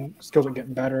in-ring skills are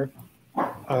getting better.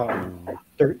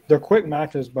 They're quick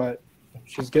matches, but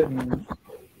she's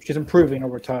improving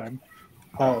over time.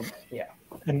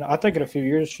 And I think in a few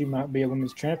years she might be a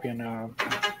women's champion.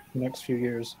 The next few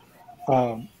years.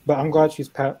 But I'm glad she's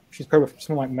paired with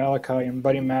someone like Malachi and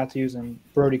Buddy Matthews and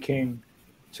Brody King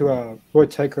to really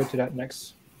take her to that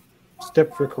next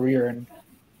step for her career, and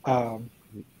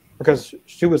because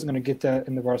she wasn't going to get that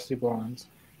in the Varsity Blondes.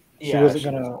 She wasn't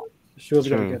going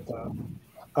to get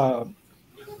that.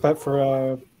 But for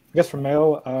I guess for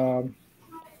male, I'm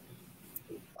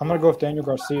going to go with Daniel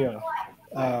Garcia.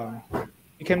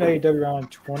 He came to AEW around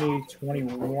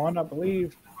 2021, I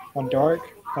believe, on Dark.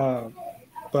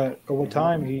 But over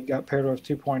time, he got paired with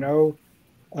 2.0.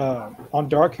 On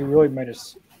Dark, he really made a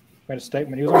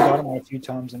statement. He was on Dynamite a few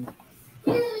times and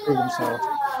proved himself.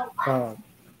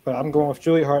 But I'm going with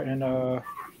Julia Hart and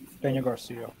Daniel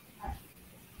Garcia.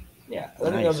 Yeah,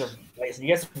 I think those are nice. You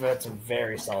guys have had some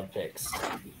very solid picks.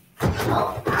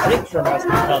 I think for us,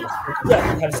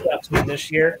 that have stepped to me this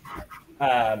year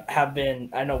have been,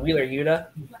 I know, Wheeler Yuta,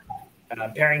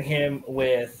 pairing him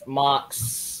with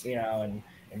Mox, and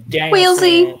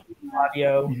Daniel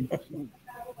Fabio.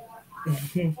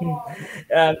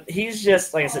 He's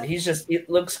just, like I said, it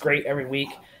looks great every week.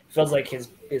 Feels like his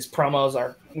promos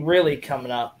are really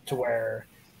coming up to where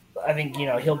I think,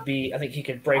 I think he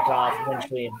could break off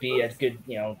eventually and be a good,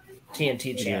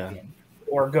 TNT champion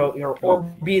or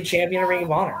be a champion in Ring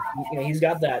of Honor. He's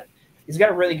got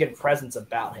a really good presence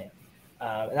about him.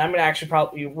 And I'm gonna actually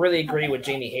probably really agree with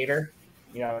Jamie Hayter.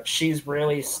 She's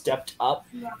really stepped up.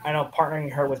 I know partnering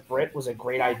her with Britt was a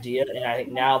great idea, and I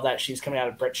think now that she's coming out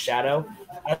of Britt's shadow,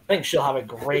 I think she'll have a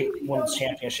great women's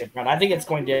championship run. I think it's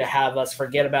going to have us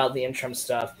forget about the interim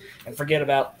stuff and forget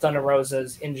about Thunder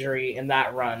Rosa's injury in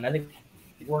that run. I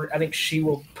think she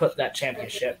will put that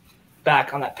championship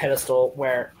back on that pedestal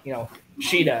where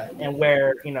Shida and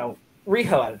where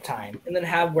Riho at a time, and then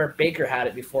have where Baker had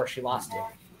it before she lost it.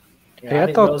 Hey,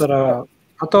 I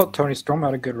thought Tony Storm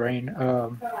had a good reign.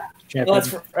 Champion. Well,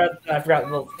 I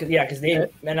forgot. Well, because they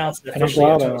announced it And I'm officially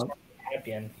glad, Tony Storm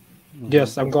champion.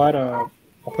 Yes, I'm glad. I'll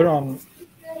put it on.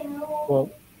 Well,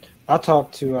 I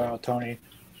talked to Tony.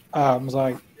 I was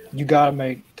like, you gotta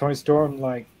make Tony Storm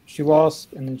like she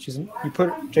lost, and then you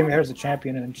put Jamie Hayter as a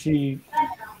champion, and she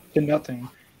did nothing.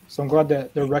 So I'm glad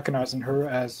that they're recognizing her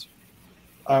as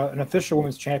an official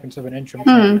women's champion instead of an interim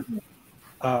champion.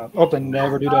 I hope they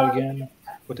never do that again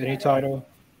with any title.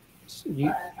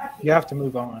 You have to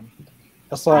move on.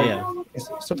 That's like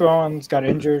Seth Rollins got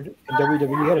injured in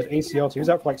WWE. He had his ACL. So he was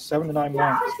out for like 7 to 9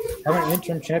 months. Having an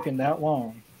interim champion that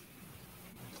long.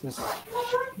 But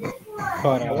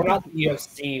we're not the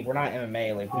UFC. We're not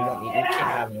MMA. Like we can't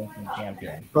have an interim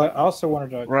champion. But I also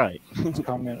wanted to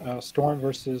comment. Storm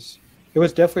versus. It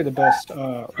was definitely the best. One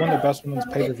of the best women's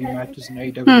pay-per-view matches in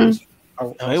AEW.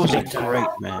 It was a great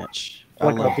match.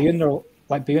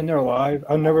 Being there live.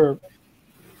 I've never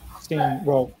seen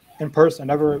in person.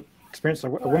 I never experienced a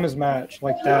women's match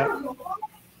like that.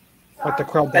 Like the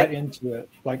crowd that into it.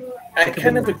 I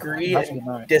kind of agree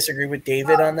and disagree with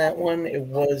David on that one. It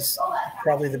was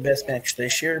probably the best match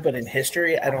this year, but in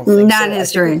history, I don't think not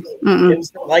history. It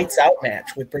was the lights out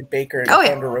match with Britt Baker and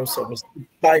Thunder Rosa was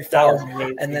by far.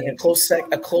 And then a close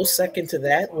second to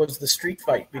that was the street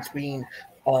fight between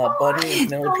Buddy and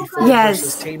Penelope Ford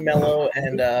versus Tay Mello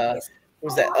and what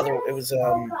was that other? It was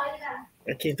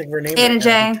I can't think of her name. Anna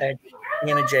Jay.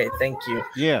 Anna Jay, thank you.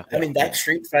 Yeah, I mean that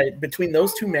street fight between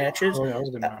those two matches.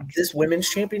 This women's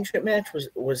championship match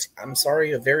was I'm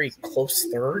sorry, a very close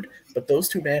third, but those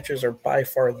two matches are by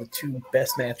far the two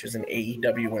best matches in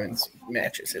AEW women's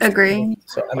matches. Agree.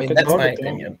 So I mean that's my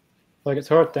opinion. It's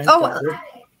hard to think.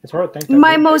 It's hard to think.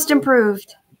 My most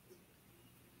improved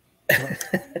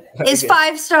is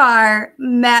 5-star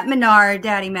Matt Menard,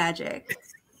 Daddy Magic.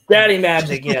 Daddy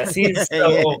Magic, yes, he's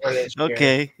so over this year.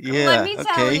 Okay, yeah. Let me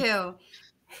tell you.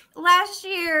 Last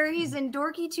year, he's in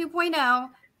Dorky 2.0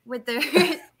 with their,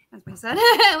 as we said,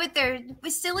 with their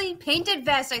silly painted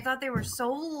vest. I thought they were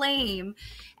so lame.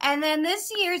 And then this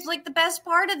year is like the best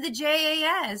part of the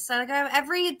JAS. So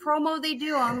every promo they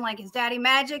do, I'm like, is Daddy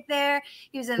Magic there?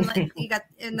 He was in, he got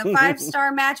in the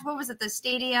 5-star match. What was it? The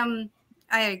stadium.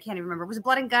 I can't even remember. Was it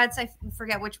Blood and Guts? I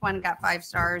forget which one got 5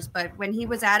 stars. But when he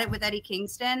was at it with Eddie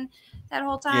Kingston that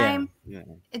whole time,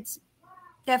 it's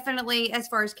definitely as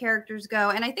far as characters go.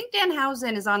 And I think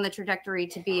Danhausen is on the trajectory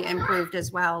to be improved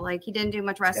as well. Like he didn't do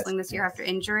much wrestling this year after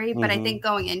injury, but I think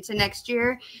going into next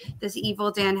year, this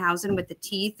evil Danhausen with the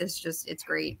teeth is it's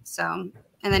great. So,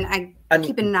 and then I'm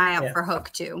keeping an eye out for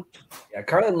Hook too. Yeah,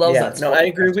 Carly loves that. No, I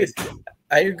agree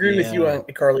with you on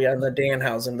Carly on the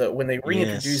Danhausen. That when they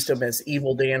reintroduced him as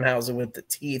evil Danhausen with the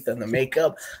teeth and the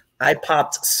makeup, I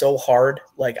popped so hard.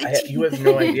 You have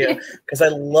no idea because I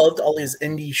loved all his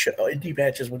indie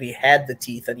matches when he had the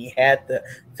teeth and he had the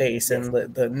face and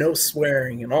the no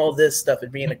swearing and all this stuff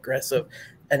and being aggressive.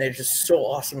 And it's just so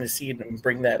awesome to see him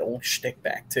bring that old shtick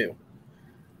back too.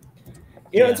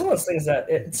 It's one of those things that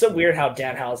it's so weird how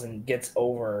Danhausen gets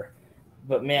over,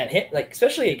 but man,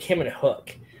 especially him and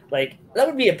Hook. Like that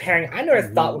would be a pairing I never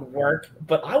thought would work,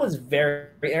 but I was very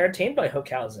entertained by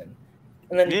Hookhausen.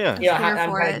 And then I'm kind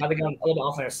of going a little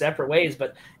off in our separate ways,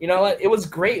 but you know what? It was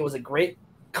great. It was a great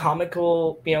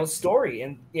comical, story,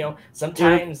 and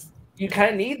sometimes you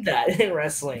kind of need that in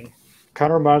wrestling.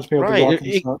 Kind of reminds me of the Rock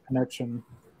and Sock connection.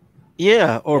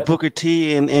 Yeah, or Booker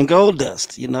T and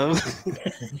Goldust,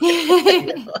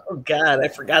 Oh God, I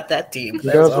forgot that team.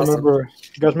 You guys remember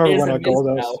when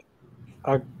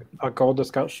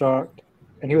Goldust got shocked,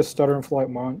 and he was stuttering for like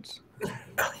months.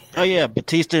 Oh yeah,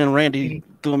 Batista and Randy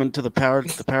threw him into the power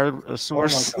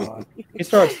source. Oh my God. He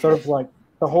started stuttering for like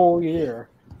the whole year.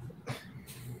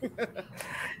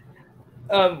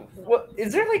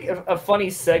 Is there like a funny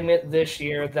segment this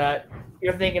year that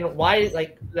you're thinking why is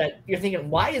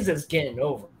this getting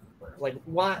over? Like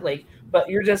why? Like, but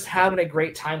you're just having a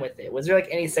great time with it. Was there like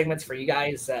any segments for you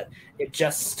guys that it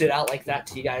just stood out like that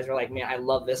to you guys? Were like, man, I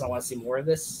love this. I want to see more of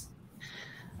this.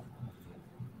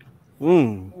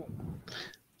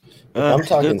 I'm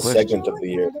talking segment of the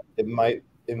year. It might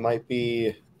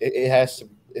be. It has to.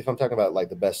 If I'm talking about like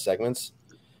the best segments,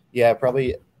 yeah,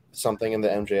 probably something in the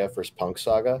MJF versus Punk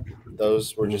saga.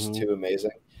 Those were just too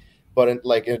amazing. But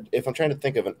if I'm trying to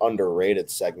think of an underrated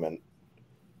segment,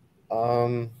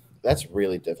 that's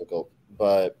really difficult.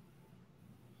 But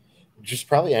just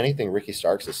probably anything Ricky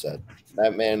Starks has said.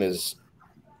 That man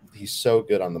he's so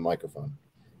good on the microphone.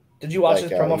 Did you watch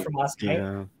his promo from last night?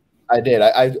 Yeah. I did.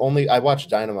 I watched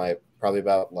Dynamite probably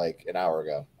about like an hour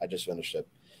ago. I just finished it.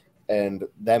 And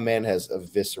that man has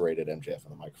eviscerated MJF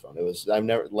on the microphone.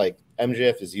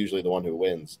 MJF is usually the one who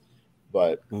wins,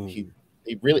 but he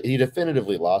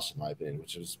definitively lost in my opinion,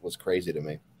 which was crazy to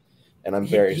me. And I'm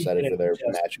very excited for their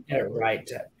match. Right.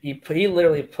 He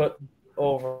literally put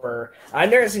over. I've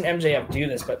never seen MJF do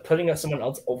this, but putting someone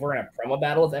else over in a promo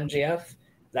battle with MJF,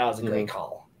 that was a great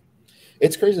call.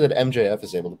 It's crazy that MJF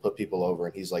is able to put people over,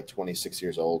 and he's like 26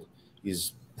 years old.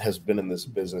 Has been in this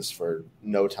business for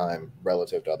no time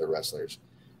relative to other wrestlers,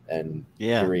 and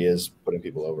here he is putting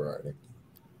people over already.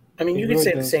 I mean, you could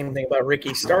say the same thing about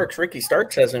Ricky Starks. Ricky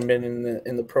Starks hasn't been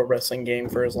in the pro wrestling game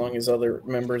for as long as other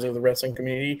members of the wrestling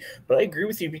community. But I agree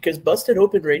with you because Busted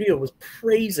Open Radio was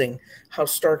praising how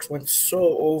Starks went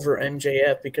so over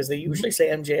MJF because they usually say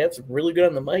MJF's really good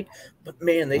on the mic, but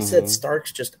man, they said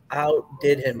Starks just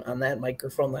outdid him on that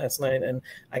microphone last night, and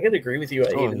I got to agree with you,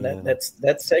 Aiden.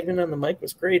 That segment on the mic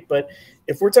was great. But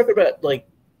if we're talking about like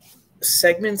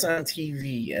segments on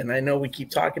TV, and I know we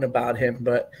keep talking about him,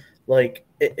 but like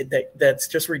that's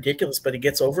just ridiculous, but he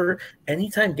gets over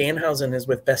anytime Danhausen is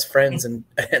with Best Friends and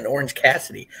Orange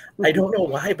Cassidy. I don't know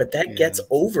why, but that gets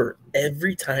over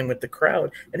every time with the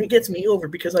crowd, and it gets me over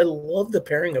because I love the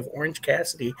pairing of Orange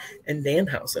Cassidy and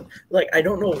Danhausen. Like, I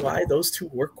don't know why those two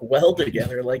work well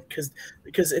together. Like,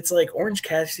 because it's like Orange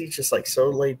Cassidy's just like so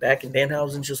laid back, and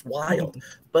Danhausen's just wild.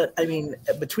 But I mean,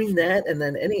 between that and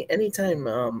then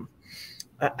anytime.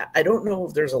 I don't know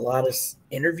if there's a lot of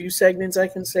interview segments I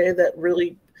can say that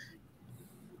really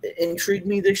intrigued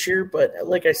me this year, but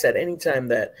like I said, anytime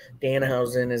that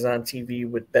Danhausen is on TV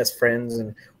with Best Friends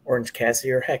and Orange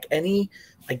Cassidy, or heck,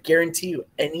 I guarantee you,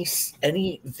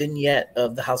 any vignette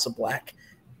of the House of Black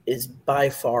is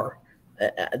by far,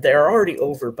 they're already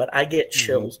over, but I get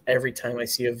chills every time I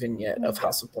see a vignette of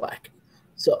House of Black.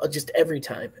 So just every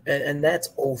time, and that's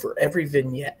over every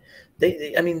vignette.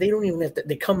 They don't even have to.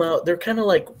 They come out. They're kind of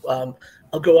like,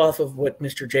 I'll go off of what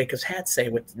Mr. Jacobs had to say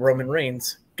with Roman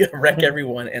Reigns, wreck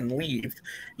everyone and leave.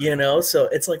 So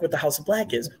it's like what the House of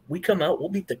Black is. We come out, we'll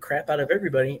beat the crap out of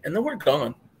everybody, and then we're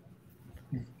gone.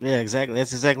 Yeah, exactly.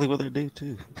 That's exactly what they do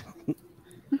too.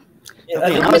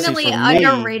 Criminally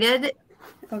underrated.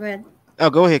 Oh, go ahead. Oh,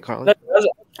 go ahead, Carly.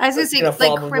 I was going to say,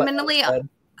 like, criminally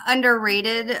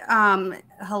underrated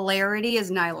hilarity is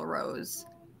Nyla Rose.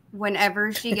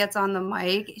 Whenever she gets on the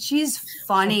mic, she's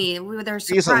funny with her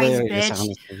surprise bitch.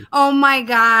 Honestly. Oh my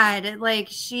god. Like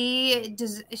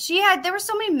there were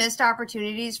so many missed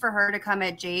opportunities for her to come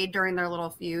at Jade during their little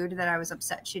feud that I was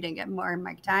upset she didn't get more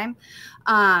mic time.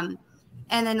 And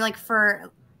then like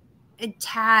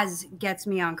Taz gets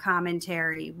me on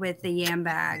commentary with the yam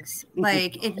bags.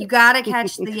 Like, if you gotta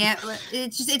catch the yam,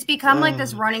 it's become like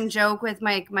this running joke with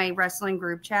my wrestling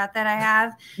group chat that I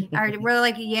have. We're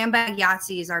like Yam Bag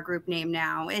Yahtzee is our group name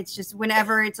now. It's just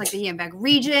whenever it's like the Yam Bag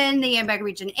region, the Yam Bag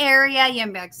region area,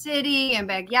 Yam Bag City, Yam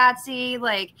Bag Yahtzee.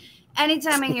 Like,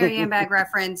 anytime I hear a Yam Bag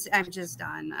reference, I'm just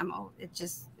done.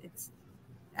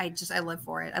 I live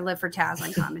for it. I live for Taz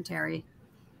on commentary.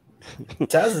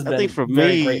 Taz has been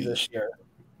very great this year.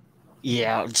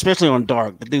 Yeah, especially on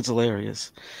Dark. The dude's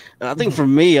hilarious. I think for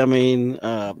me, I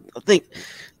think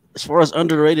as far as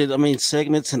underrated,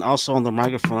 segments and also on the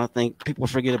microphone, I think people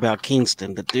forget about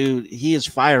Kingston. The dude, he is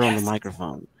fire on the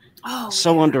microphone. Oh,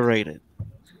 so underrated.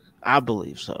 I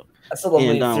believe so. I saw the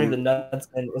way through the nuts.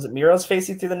 And was it Miro's face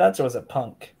he threw the nuts, or was it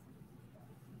Punk?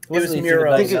 It was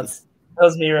Miro. It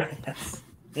was Miro.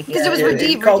 Because it was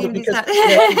redeemed. These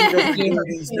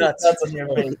nuts. That's on your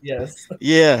face, yes.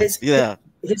 Yeah.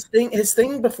 His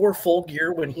thing before Full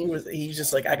Gear, when he's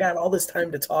just like, I got all this time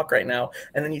to talk right now,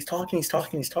 and then he's talking,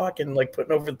 like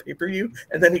putting over the pay-per-view,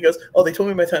 and then he goes, "Oh, they told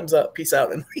me my time's up. Peace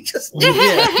out," and he just I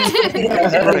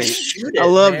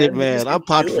loved it, man. I'm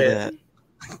popped for that.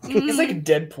 He's like a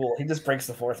Deadpool. He just breaks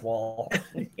the fourth wall.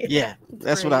 Yeah,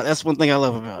 that's one thing I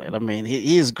love about it.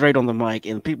 He is great on the mic,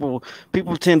 and people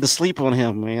tend to sleep on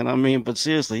him, man. But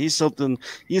seriously, he's something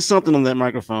on that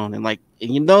microphone, and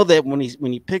you know that when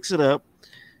he picks it up,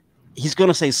 he's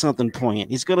gonna say something poignant.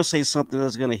 He's gonna say something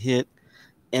that's gonna hit,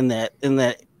 and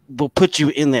that will put you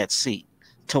in that seat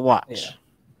to watch.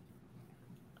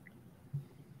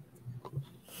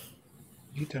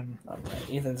 Yeah.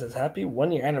 Ethan says, "Happy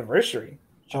 1 year anniversary."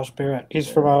 Josh Barrett. He's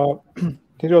from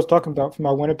he was talking about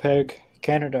from Winnipeg,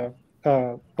 Canada.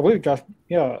 I believe Josh,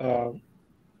 that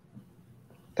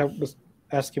was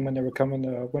asking when they were coming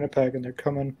to Winnipeg, and they're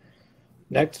coming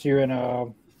next year in, I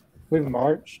believe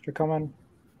March. They're coming.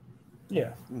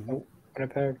 Yeah.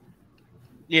 Winnipeg.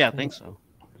 Yeah, I think so.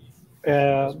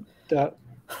 That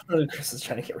Chris is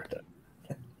trying to get rid of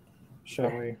it. shall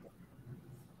we?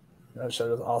 That show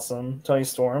was awesome. Tony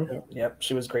Storm. Yep,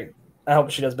 she was great. I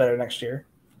hope she does better next year.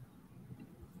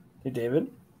 Hey, David.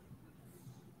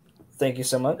 Thank you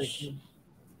so much.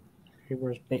 Hey,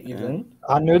 Evelyn.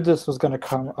 I knew this was going to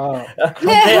come up.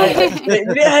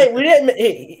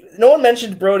 No one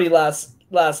mentioned Brody last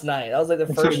night. That was like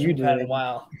the first you had in a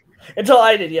while. Until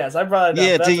I did, yes. I brought it up.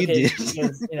 Yeah, until you did.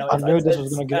 Because, I knew this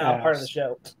was going to get part of the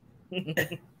show.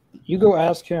 You go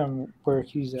ask him where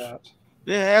he's at.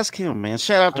 Yeah, ask him, man.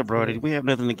 Shout out to Brody. We have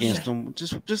nothing against him.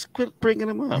 Just quit bringing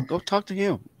him up. Go talk to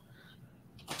him.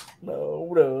 No.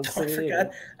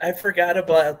 I forgot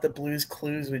about the Blues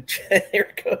Clues with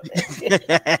Jericho.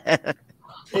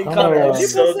 Hey, Connor, did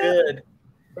so good.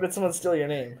 Or did someone steal your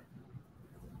name?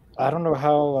 I don't know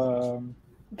how.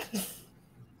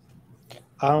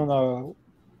 I don't know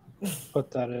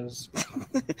what that is.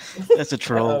 That's a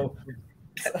troll.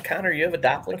 Connor, you have a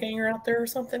doppelganger out there or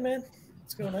something, man?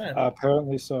 What's going on?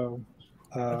 Apparently so.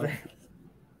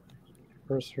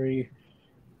 Anniversary.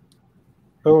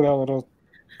 Oh, that little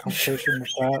competition with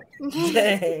that.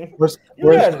 Dang. Where's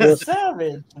Chris?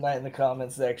 Savage tonight in the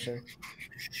comment section.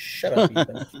 Shut up,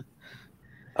 Ethan.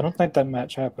 I don't think that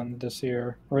match happened this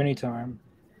year or anytime.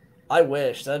 I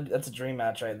wish. That's a dream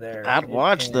match right there. I'd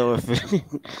watch, though, if it...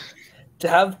 To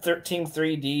have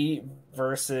 13-3D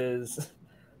versus...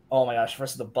 Oh, my gosh,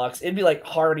 versus the Bucks. It'd be like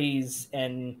Hardy's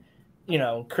and,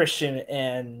 Christian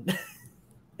and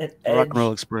Rock and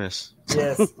Roll Express.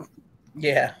 Yes.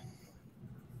 Yeah.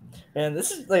 And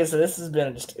this is, like I said, this has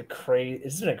been just a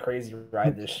crazy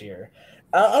ride this year.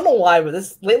 I don't know why, but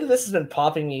lately this has been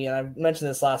popping me, and I mentioned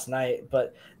this last night,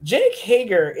 but Jake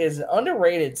Hager is an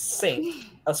underrated saint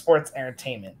of sports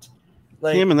entertainment.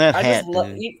 Like him in that hat.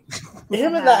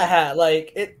 Him in that hat.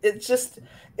 Like it's just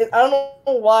I don't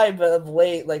know why, but of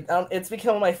late, like it's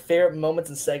become one of my favorite moments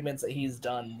and segments that he's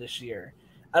done this year.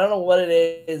 I don't know what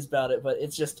it is about it, but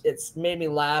it's made me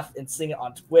laugh and sing it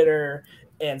on Twitter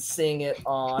and seeing it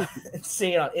on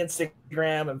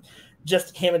Instagram and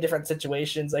just him in different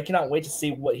situations. I cannot wait to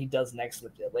see what he does next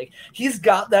with it. Like he's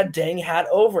got that dang hat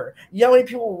over. You know how many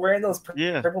people were wearing those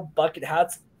purple bucket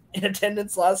hats in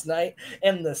attendance last night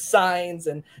and the signs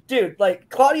and dude, like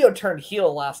Claudio turned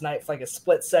heel last night for like a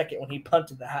split second when he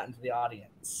punted the hat into the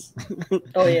audience.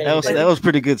 Oh yeah, that was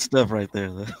pretty good stuff right there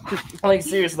though. Like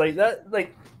seriously,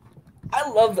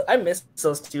 I miss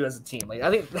those two as a team. Like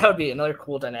I think that would be another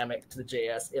cool dynamic to the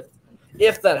JS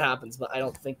if that happens, but I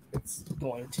don't think it's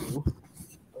going to.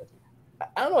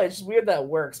 I don't know. It's just weird that it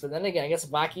works, but then again, I guess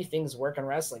wacky things work in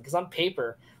wrestling. Because on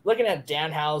paper, looking at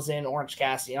Danhausen, Orange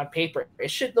Cassidy, on paper,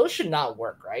 those should not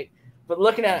work, right? But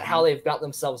looking at how they've got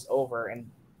themselves over and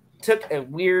took a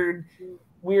weird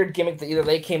gimmick that either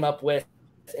they came up with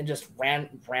and just ran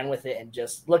with it, and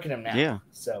just look at them now. Yeah.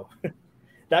 So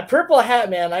that purple hat,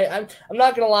 man, I'm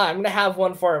not gonna lie. I'm gonna have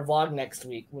one for our vlog next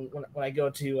week when I go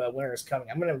to Winter is Coming.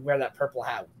 I'm gonna wear that purple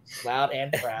hat loud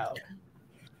and proud.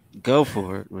 Go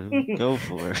for it, man. Go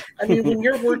for it. I mean, when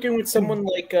you're working with someone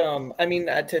like,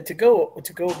 to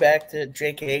go back to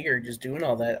Jake Hager just doing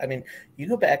all that. I mean, you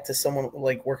go back to someone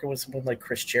like working with someone like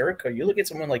Chris Jericho. You look at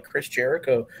someone like Chris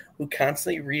Jericho who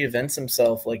constantly reinvents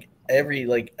himself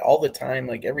all the time,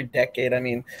 like every decade. I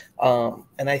mean,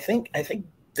 and I think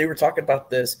they were talking about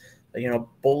this.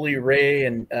 Bully Ray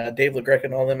and Dave LaGreca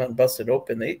and all them on Busted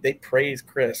Open. They praise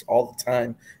Chris all the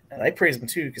time. And I praise him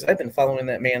too because I've been following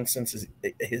that man since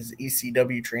his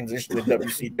ECW transition to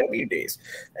WCW days.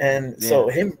 And so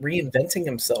him reinventing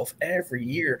himself every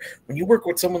year, when you work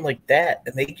with someone like that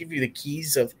and they give you the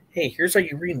keys of, hey, here's how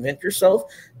you reinvent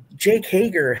yourself. Jake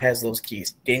Hager has those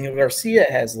keys. Daniel Garcia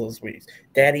has those keys.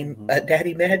 Daddy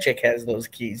Magic has those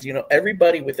keys.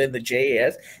 Everybody within the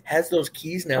JAS has those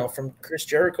keys now from Chris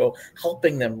Jericho,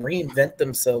 helping them reinvent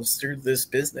themselves through this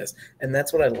business. And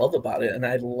that's what I love about it. And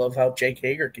I love how Jake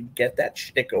Hager can get that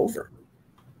shtick over.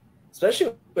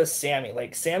 Especially with Sammy.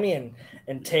 Like Sammy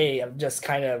and Tay have just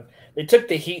kind of they took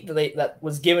the heat that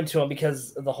was given to him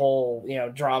because of the whole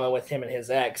drama with him and his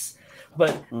ex.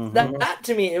 But that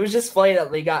to me, it was just funny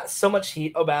that they got so much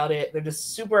heat about it. They're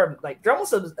just super they're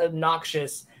almost as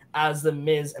obnoxious as the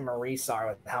Miz and Maurice are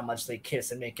with how much they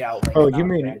kiss and make out. You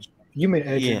mean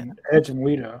Edge and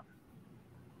Lita?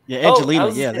 Yeah, Edge and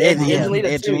Lita. Edge and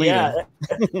Lita too. Yeah.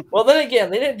 Well, then again,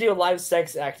 they didn't do a live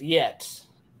sex act yet.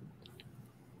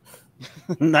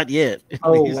 Not yet.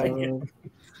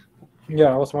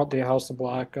 Yeah, I was about the House of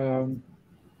Black.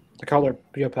 The color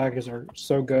video packages are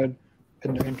so good,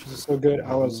 and the interest is so good.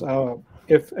 I was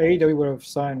if AEW would have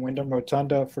signed Wyndham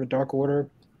Rotunda for Dark Order,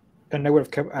 and they would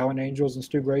have kept Alan Angels and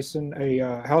Stu Grayson,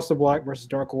 a House of Black versus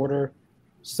Dark Order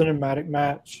cinematic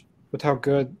match with how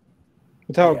good,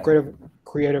 with how great of a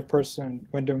creative person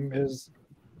Wyndham is,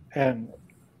 and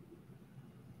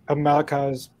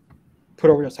Malachi's put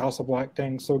over this House of Black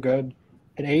thing so good.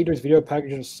 And AEW's video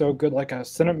package is so good, like a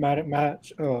cinematic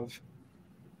match of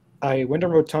a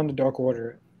Wyndham Rotunda Dark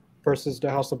Order versus the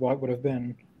House of Black would have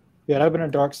been. Yeah, that'd have been a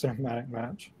dark cinematic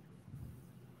match.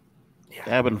 Yeah.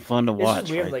 That'd been fun to watch.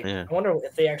 Weird, right like, there. I wonder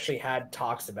if they actually had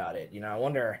talks about it. I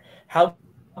wonder how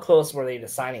close were they to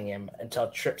signing him until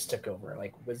Trips took over?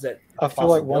 Like, was it a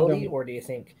possibility, or do you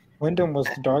think Wyndham was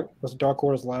Dark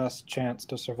Order's last chance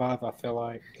to survive? I feel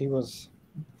like he was.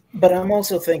 But I'm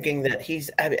also thinking that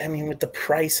I mean, with the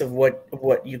price of what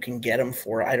you can get him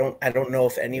for, I don't know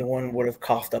if anyone would have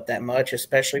coughed up that much,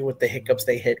 especially with the hiccups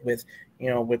they hit with,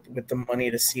 with the money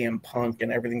to CM Punk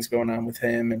and everything's going on with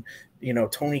him, and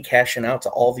Tony cashing out to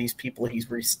all these people he's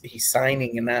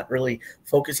signing and not really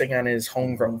focusing on his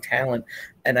homegrown talent.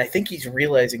 And I think he's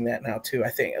realizing that now too. I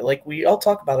think, like we all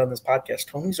talk about on this podcast,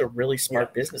 Tony's a really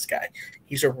smart business guy.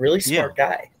 He's a really smart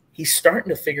guy. He's starting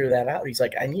to figure that out. He's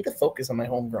like, I need to focus on my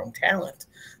homegrown talent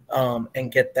and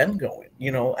get them going.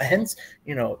 Hence,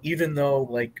 even though,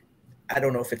 like, I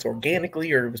don't know if it's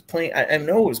organically or it was playing. I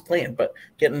know it was playing, but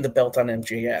getting the belt on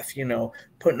MJF,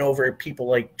 putting over people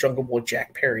like Jungle Boy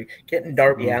Jack Perry, getting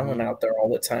Darby Allin out there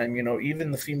all the time. Even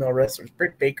the female wrestlers.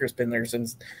 Britt Baker's been there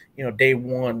since day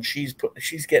one. She's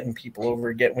getting people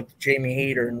over, getting with Jamie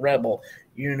Hayter and Rebel.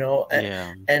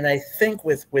 And I think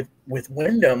with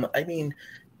Wyndham, I mean.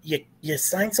 You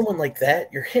sign someone like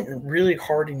that, you're hitting really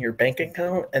hard in your bank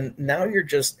account, and now you're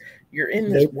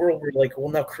in this world where, like,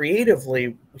 well, now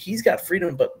creatively he's got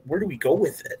freedom, but where do we go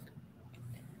with it?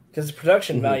 Because the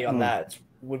production value on that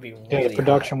would be really the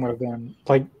production high. would have been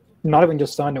like not even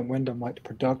just signing Wyndham, like the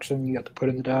production you have to put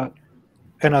into that,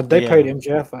 and they paid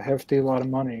MJF a hefty lot of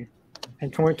money. In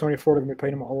 2024, they're going to be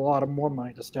paying him a whole lot of more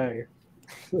money to stay.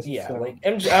 Yeah, so. Like I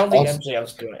don't think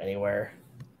MJF's going anywhere.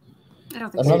 I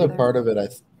don't think another part of it, I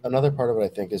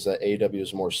think, is that AEW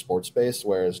is more sports based,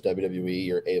 whereas WWE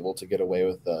you're able to get away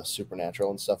with supernatural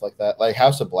and stuff like that. Like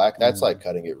House of Black, that's like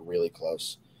cutting it really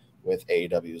close with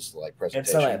AEW's like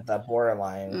presentation. It's like that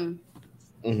borderline,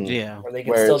 where they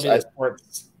can still do the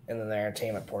sports and then the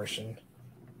entertainment portion.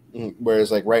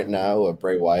 Whereas, like right now, what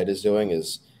Bray Wyatt is doing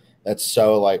that's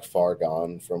so like far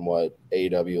gone from what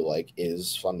AEW like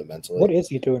is fundamentally. What is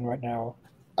he doing right now?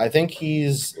 I think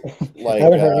he's like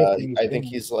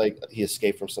he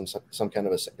escaped from some kind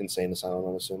of insane asylum,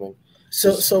 I'm assuming.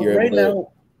 So right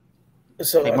now,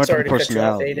 so I'm sorry to cut you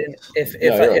off, Aiden.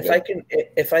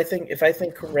 If I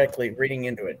think correctly, reading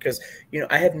into it, because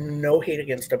I have no hate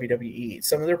against WWE.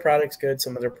 Some of their product's good,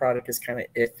 some of their product is kind of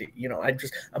iffy.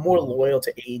 I'm more loyal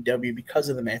to AEW because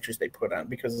of the matches they put on,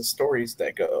 because of the stories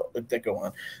that go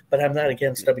on. But I'm not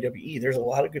against WWE. There's a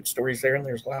lot of good stories there, and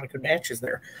there's a lot of good matches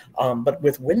there. But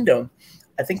with Wyndham,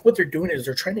 I think what they're doing is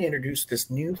they're trying to introduce this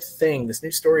new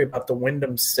story about the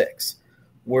Wyndham Six,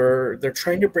 where they're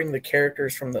trying to bring the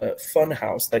characters from the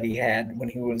Funhouse that he had when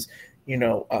he was,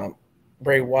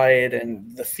 Bray Wyatt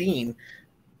and The Fiend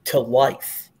to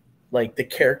life. Like the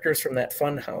characters from that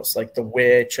Funhouse, like the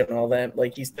Witch and all that.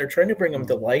 Like they're trying to bring them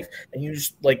to life and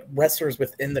use like wrestlers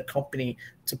within the company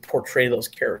to portray those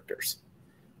characters.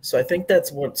 So I think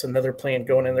that's what's another plan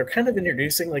going. And they're kind of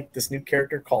introducing like this new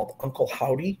character called Uncle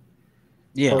Howdy.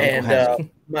 Yeah, and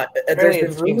there's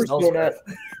been rumors going on.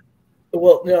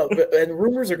 Well, no, and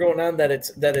rumors are going on that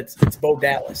it's Bo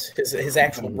Dallas, his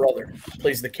actual brother,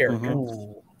 plays the character.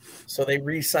 So they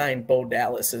re-signed Bo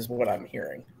Dallas, is what I'm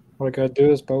hearing. What I gotta do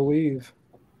is believe.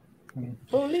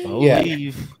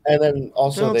 Believe. And then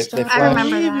also they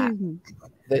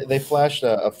flashed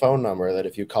a phone number that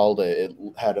if you called it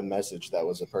had a message that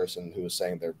was a person who was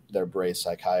saying they're Bray's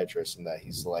psychiatrist and that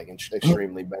he's like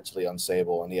extremely mentally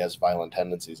unstable and he has violent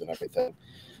tendencies and everything.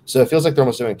 So it feels like they're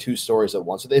almost doing two stories at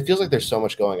once. It feels like there's so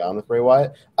much going on with Bray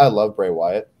Wyatt. I love Bray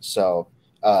Wyatt. So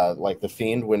like The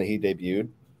Fiend when he debuted,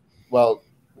 well,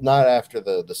 not after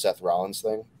the Seth Rollins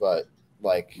thing, but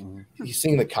like he's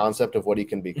seeing the concept of what he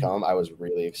can become. I was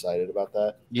really excited about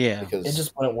that. Yeah, because it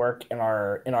just wouldn't work in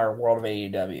our world of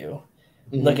AEW.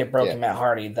 Look at Broken Matt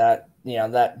Hardy. That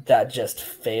that just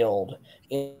failed.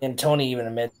 And Tony even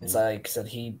admits, like said,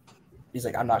 he's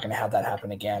like, I'm not going to have that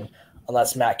happen again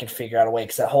unless Matt can figure out a way.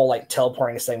 Because that whole like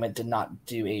teleporting segment did not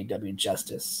do AEW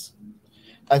justice.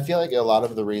 I feel like a lot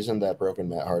of the reason that Broken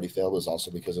Matt Hardy failed was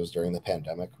also because it was during the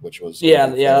pandemic, which was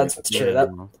that's true.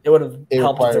 That it would have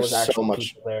helped if there was actual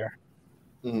people there.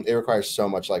 It requires so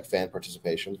much like fan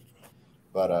participation.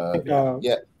 But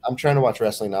I'm trying to watch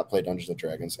wrestling, not play Dungeons and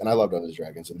Dragons, and I love Dungeons and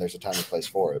Dragons, and there's a time and place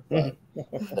for it, but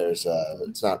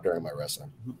it's not during my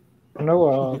wrestling.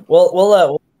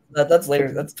 No, that's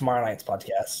later. That's tomorrow night's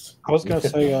podcast. I was gonna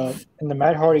say, in the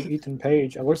Matt Hardy Ethan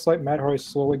Page, it looks like Matt Hardy's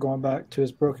slowly going back to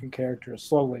his broken character.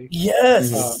 Slowly.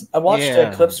 Yes, I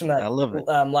watched clips from that. I love it.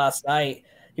 Last night,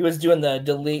 he was doing the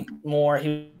delete more.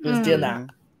 He was doing that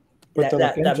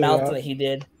mouth that he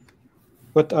did.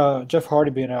 With Jeff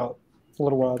Hardy being out a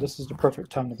little while, this is the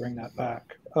perfect time to bring that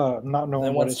back. Not knowing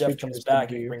and what once Jeff comes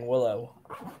back, you bring Willow.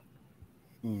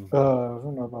 I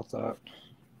don't know about that.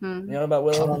 You know about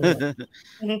Willow? I want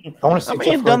to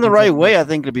see. If done the right way, I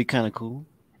think it'd be kind of cool.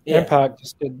 Yeah. Impact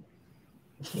just did.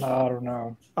 I don't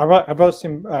know. I'd rather see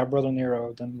Brother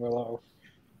Nero than Willow.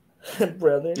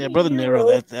 Brother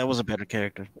Nero. That was a better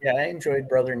character. Yeah, I enjoyed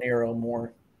Brother Nero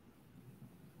more.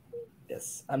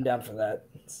 Yes, I'm down for that.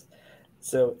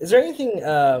 So, is there anything?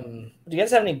 Do you guys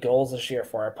have any goals this year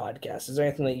for our podcast? Is there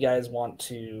anything that you guys want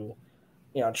to,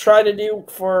 try to do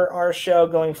for our show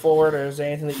going forward, or is there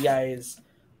anything that you guys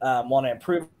want to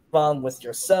improve on with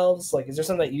yourselves? Like, is there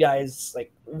something that you guys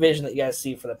vision that you guys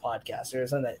see for the podcast, or is there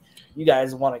something that you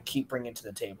guys want to keep bringing to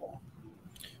the table?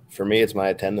 For me, it's my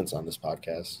attendance on this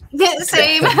podcast. Yeah,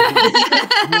 same.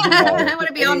 I want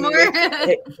to be on more.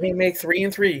 We make 3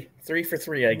 and 3 for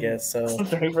 3, I guess. So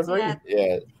 3 for 3.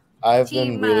 Yeah, I've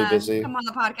been really busy. Come on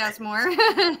the podcast more.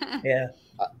 Yeah,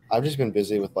 I've just been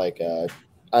busy with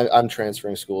I'm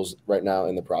transferring schools right now,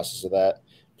 in the process of that,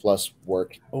 plus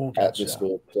work at the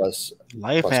school, plus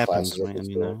life happens,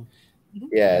 man.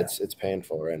 Yeah, it's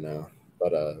painful right now,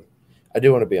 but I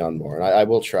do want to be on more, and I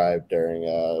will try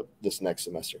during this next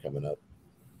semester coming up.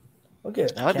 Okay,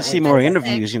 I'd like to see more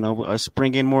interviews. Us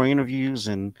bring in more interviews,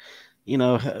 and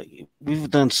we've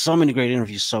done so many great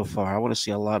interviews so far. I want to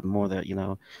see a lot more that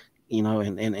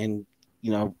and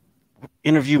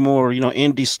interview more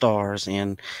indie stars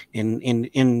and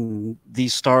in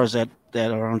these stars that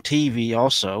are on TV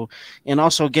also, and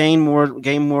also gain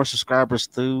more subscribers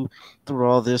through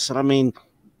all this. And I mean,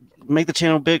 make the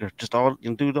channel bigger, just do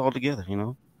it all together.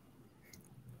 I'm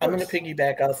going to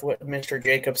piggyback off what Mr.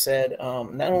 Jacob said.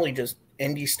 Not only just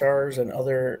indie stars and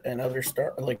other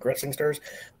star like wrestling stars,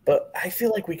 but I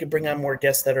feel like we could bring on more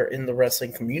guests that are in the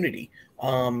wrestling community.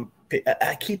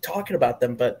 I keep talking about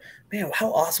them, but man,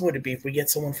 how awesome would it be if we get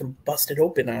someone from Busted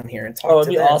Open on here and talk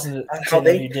to them awesome how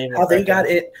they got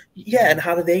it, and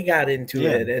how they got into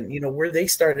it, and where they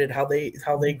started, how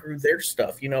they grew their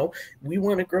stuff. We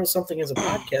want to grow something as a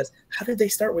podcast. How did they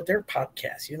start with their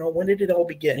podcast? When did it all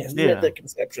begin? Who had the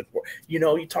conception for?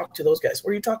 You talk to those guys,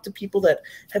 or you talk to people that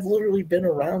have literally been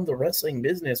around the wrestling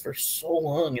business for so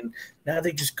long, and now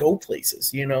they just go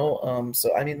places.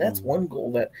 So I mean, that's one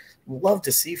goal that we'd love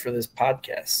to see for this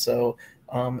podcast. So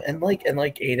and like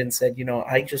Aiden said,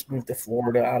 I just moved to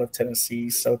Florida out of Tennessee,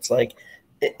 so it's like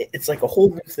a whole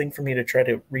new thing for me to try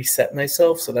to reset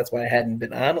myself. So that's why I hadn't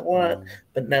been on a lot.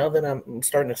 But now that I'm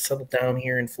starting to settle down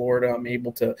here in Florida, I'm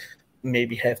able to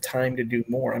maybe have time to do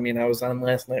more. I mean, I was on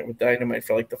last night with Dynamite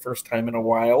for the first time in a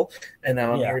while, and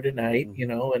now I'm here tonight,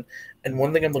 and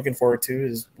one thing I'm looking forward to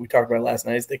is, we talked about last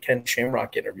night, is the Ken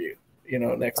Shamrock interview,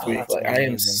 next week. I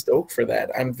am stoked for that.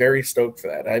 I'm very stoked for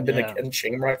that. I've been a Ken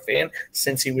Shamrock fan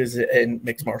since he was in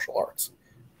mixed martial arts.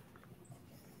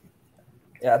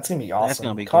 Yeah, it's gonna be awesome. That's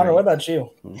gonna be Connor, great. what about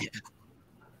you?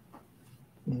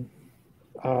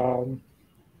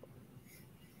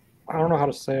 I don't know how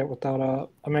to say it without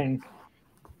I mean,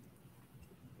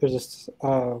 there's this I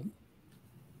don't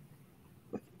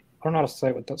know how to say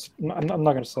it with this. I'm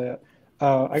not going to say it.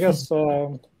 I guess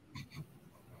I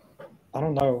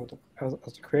don't know. As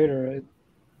a creator,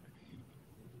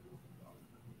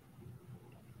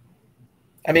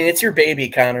 I mean, it's your baby,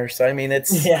 Connor. So I mean,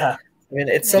 it's yeah. I mean,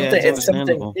 it's something. It's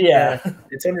something. Yeah,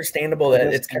 it's understandable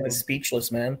that it's kind of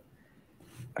speechless, man.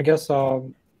 I guess. I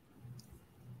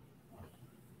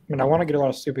mean, I want to get a lot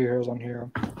of superheroes on here,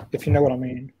 if you know what I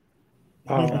mean.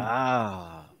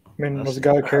 I mean, there's a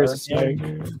guy who carries a snake.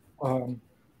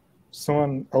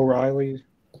 Someone O'Reilly.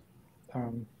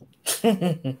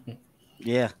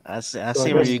 Yeah, I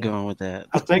see where you're going with that.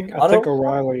 I think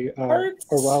O'Reilly.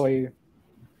 O'Reilly,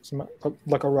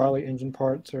 like O'Reilly Engine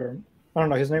Parts, or I don't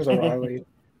know. His name's O'Reilly.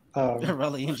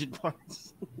 O'Reilly Engine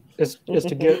Parts. Is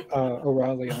to get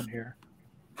O'Reilly on here.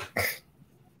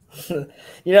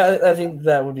 I think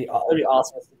that would be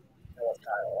awesome.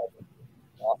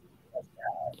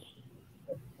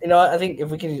 I think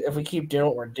if we keep doing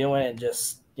what we're doing and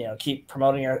just keep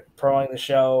promoting the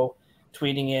show,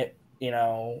 tweeting it.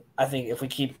 I think if we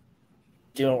keep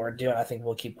doing what we're doing, I think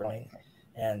we'll keep growing.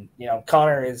 And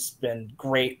Connor has been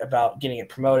great about getting it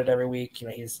promoted every week.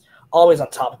 He's always on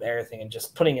top of everything and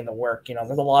just putting in the work. There's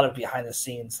a lot of behind the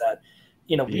scenes that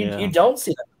you don't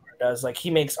see that Connor does. Like, he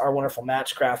makes our wonderful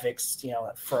match graphics.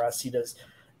 For us, he does.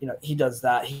 He does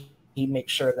that. He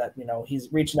makes sure that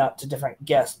he's reaching out to different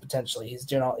guests potentially. He's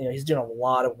doing he's doing a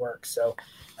lot of work. So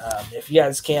if you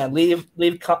guys can leave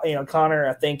Connor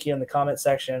a thank you in the comment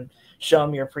section. Show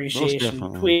him your appreciation.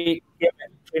 Tweet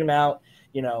him out.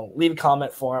 Leave a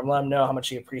comment for him. Let him know how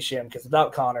much you appreciate him, because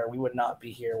without Connor, we would not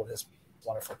be here with this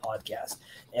wonderful podcast.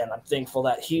 And I'm thankful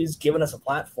that he's given us a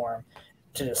platform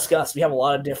to discuss. We have a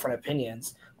lot of different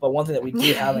opinions, but one thing that we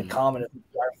do have in common is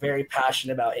we are very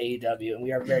passionate about AEW, and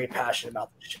we are very passionate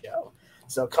about the show.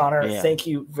 So, Connor, thank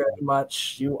you very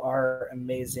much. You are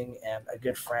amazing and a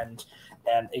good friend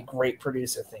and a great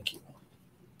producer. Thank you.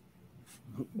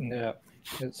 Yeah,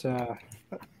 it's somebody's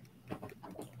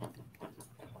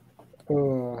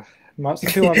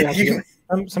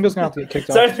gonna have to get kicked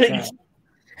off the chat.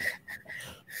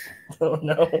 Oh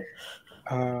no!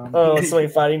 Somebody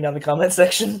fighting down the comment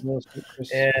section.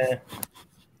 Yeah.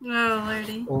 No,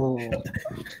 lady. Oh,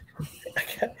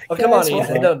 come on,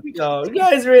 Ethan! No, you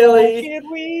guys really?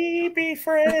 Can we be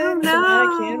friends? Oh,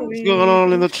 no. What's going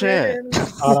on in the chat?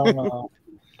 I don't know.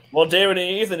 Well, David and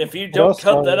Ethan, if you don't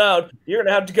cut that out, you're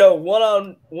gonna have to go one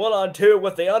on two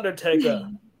with the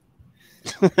Undertaker.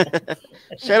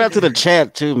 Shout out to the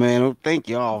chat too, man. Thank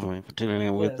y'all, man, for tuning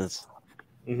in with us.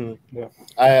 Mm-hmm. Yeah,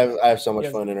 I have so much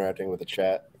fun interacting with the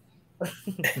chat.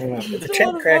 The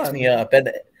chat cracks me up,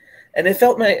 and it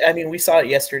felt we saw it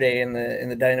yesterday in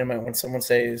the Dynamite when someone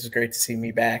said it was great to see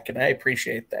me back, and I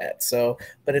appreciate that. So,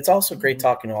 but it's also great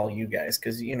talking to all you guys,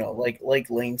 because like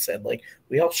Lane said, like,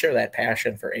 we all share that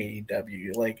passion for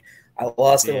AEW. Like, I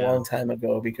lost it a long time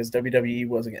ago because WWE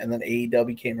wasn't, and then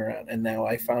AEW came around, and now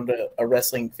I found a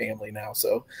wrestling family now.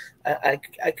 So I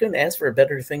couldn't ask for a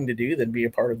better thing to do than be a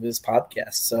part of this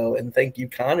podcast. So, and thank you,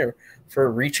 Connor,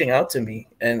 for reaching out to me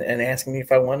and asking me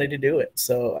if I wanted to do it.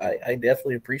 So I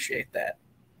definitely appreciate that.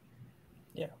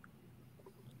 Yeah.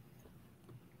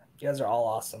 You guys are all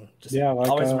awesome. Just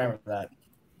always remember that.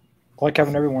 I like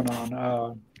having everyone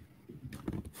on.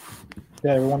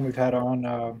 Everyone we've had on.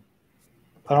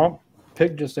 I don't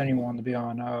pick just anyone to be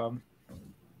on. I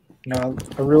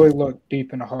really look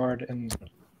deep and hard and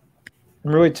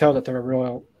really tell that they're a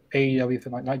real AEW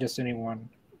fan, like not just anyone.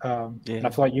 And I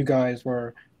feel like you guys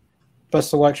were best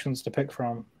selections to pick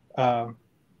from,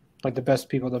 like the best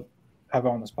people to have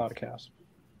on this podcast.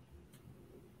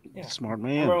 Yeah, smart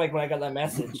man. I remember, like, when I got that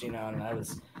message, and I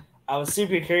was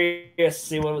super curious to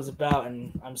see what it was about,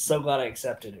 and I'm so glad I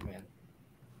accepted it, man.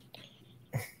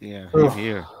 Yeah,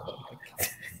 here.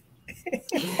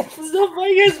 Stop, why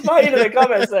you guys fighting in the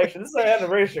comment section? This is our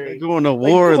anniversary. We're going to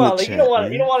war in the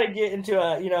chat. You don't want to get into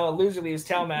a loser leaves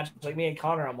town match like me and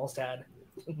Connor almost had.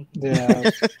 Yeah,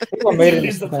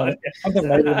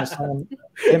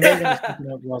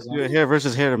 hair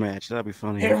versus hair match. That'd be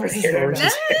funny. Hair versus hair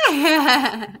match.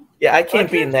 Yeah, I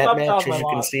can't be in that match, as you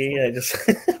can see. I just.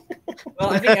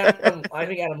 Well, I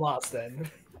think Adam lost then.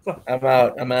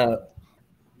 I'm out.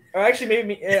 Or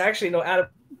actually, no, Adam.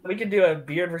 We could do a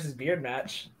beard versus beard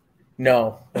match.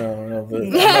 No. I'm not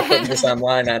putting this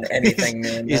online on anything,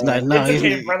 man. He's not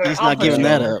giving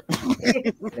that up.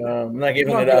 I'm not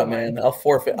giving it up, man. I'll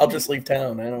forfeit. I'll just leave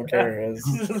town. I don't care.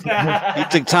 He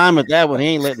took time at that one. He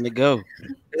ain't letting it go.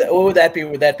 What would that be?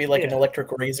 Would that be like an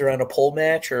electric razor on a pole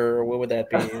match, or what would that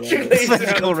be?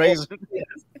 Electrical razor.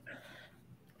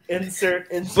 Insert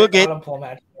Book on a pole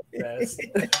match.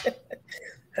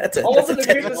 That's a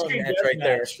screen match right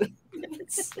there.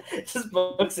 It just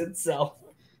books itself.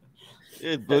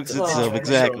 It books itself,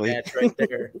 exactly. Match right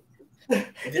there.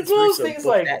 It's one of those things,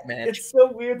 like, it's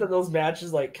so weird that those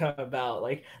matches like come about.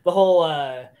 Like the whole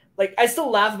like, I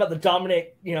still laugh about the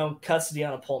Dominic, custody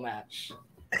on a pole match.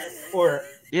 Or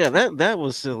that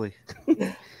was silly.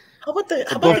 How about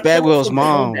the Bagwell's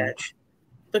mom match?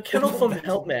 The Kettle from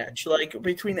Hell match, like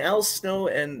between Al Snow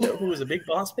and who was a Big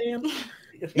Boss Man?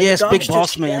 Yes, Big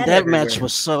Boss Man. That match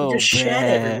was so bad.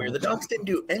 Everywhere. The dogs didn't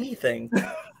do anything.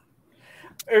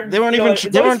 They weren't even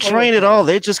trained at all.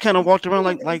 They just kind of walked around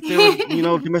like they were,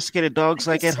 domesticated dogs,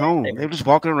 like at home. They were just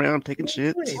walking around taking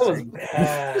shit. It was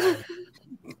bad.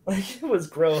 Like, it was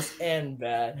gross and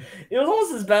bad. It was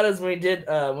almost as bad as when we did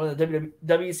one of the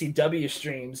WCW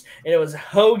streams, and it was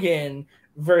Hogan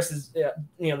versus the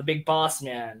Big Boss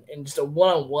Man in just a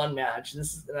one-on-one match. And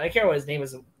I can't remember what his name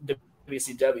was in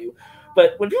WCW,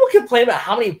 But when people complain about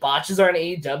how many botches are in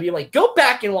AEW, I'm like, go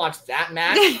back and watch that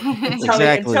match and tell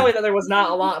me that there was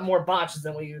not a lot more botches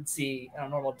than what you would see on a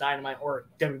normal Dynamite or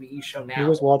WWE show now. He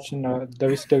was watching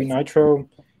WCW Nitro. It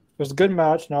was a good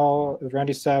match and all. It was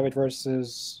Randy Savage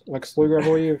versus Lex Luger, I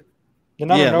believe.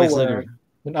 And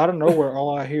out of nowhere,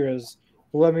 all I hear is,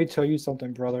 well, let me tell you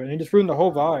something, brother. And he just ruined the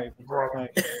whole vibe.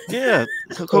 Like, yeah,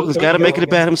 Hogan's got to make it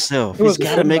about himself. He's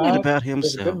got to make it about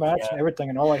himself. It was a good match and everything,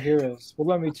 and all I hear is, well,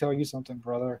 let me tell you something,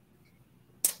 brother.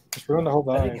 Just ruined the whole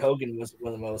vibe. I think Hogan was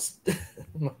one of the most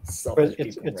selfish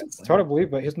people. It's hard to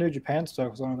believe, but his New Japan stuff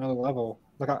was on another level.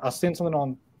 Like I seen something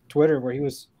on Twitter where he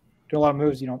was doing a lot of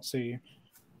moves you don't see.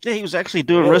 Yeah, he was actually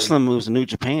doing wrestling moves in New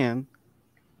Japan.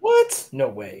 What? No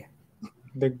way.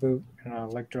 Big boot and a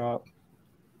leg drop.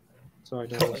 So he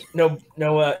does. No,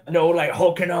 like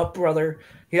hulking up, brother.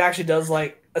 He actually does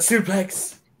like a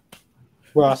suplex.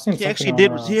 Well, I seen he actually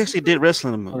did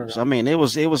wrestling moves. I mean, it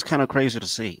was kind of crazy to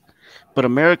see. But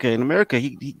in America,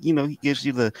 he gives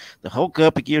you the hulk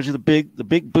up, he gives you the big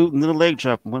boot and then the leg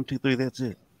drop. 1, 2, 3, that's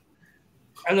it.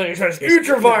 And then he says, "Eat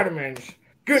your vitamins."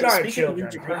 Good night, children.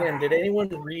 New Japan, did anyone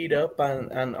read up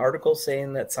on articles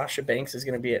saying that Sasha Banks is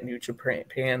going to be at New Japan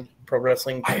Pro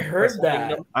Wrestling? I heard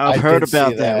that. I've heard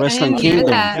about that. Wrestling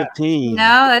Kingdom 15.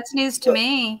 No, that's news to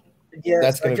me.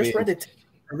 Yeah, I just read it.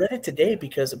 I read it today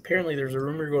because apparently there's a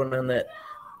rumor going on that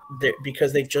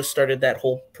because they just started that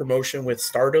whole promotion with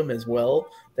Stardom as well,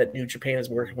 that New Japan is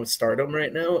working with Stardom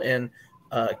right now, and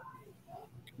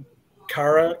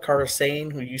Cara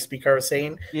Sane, who used to be Cara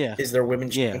Sane, is their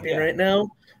women's champion right now.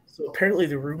 So apparently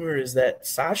the rumor is that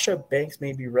Sasha Banks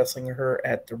may be wrestling her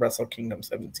at the Wrestle Kingdom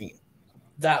 17.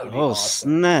 That would be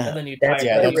awesome. Snap. And then you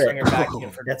bring her back in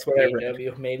for that's what I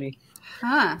read. Maybe.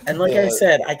 Huh. And like I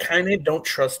said, I kind of don't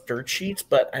trust dirt sheets,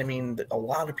 but I mean, a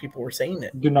lot of people were saying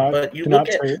it. But you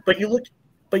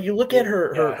look at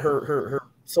her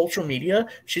social media.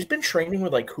 She's been training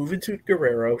with like Juventud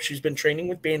Guerrero. She's been training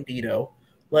with Bandito.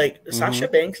 Like Sasha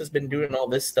Banks has been doing all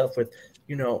this stuff with,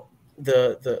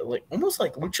 the like almost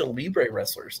like lucha libre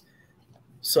wrestlers.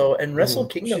 So and Wrestle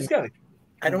Kingdom,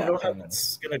 I don't know how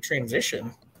it's going to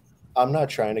transition. I'm not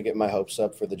trying to get my hopes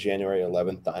up for the January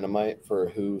 11th Dynamite for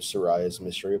who Saraya's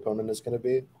mystery opponent is going to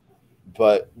be.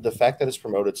 But the fact that it's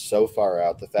promoted so far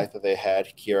out, the fact that they had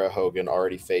Kiera Hogan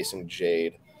already facing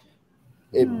Jade,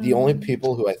 the only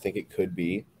people who I think it could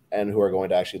be and who are going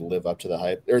to actually live up to the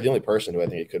hype, or the only person who I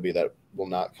think it could be that will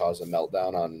not cause a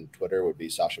meltdown on Twitter would be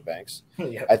Sasha Banks.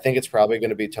 Yep. I think it's probably going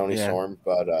to be Toni Storm,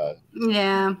 but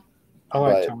yeah, I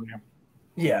like Toni.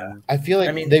 Yeah, I feel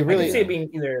like they really. I can see it being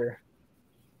either.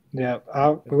 Yeah,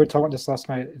 we were talking about this last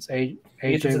night. It's AJ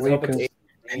Lee.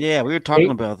 Yeah, we were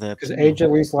talking about that because AJ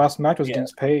Lee's last match was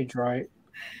against Paige, right?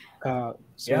 But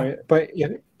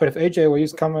if AJ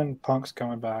Lee's coming, Punk's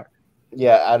coming back.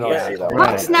 Yeah, I don't see that.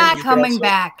 Punk's not coming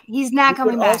back. He's not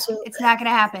coming back. It's not going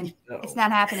to happen. It's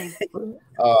not happening.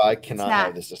 Oh, I cannot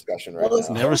have this discussion right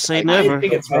now. Never say never.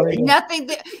 Nothing.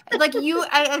 Like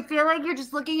I feel like you're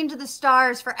just looking into the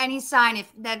stars for any sign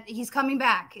that he's coming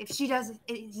back. If she does,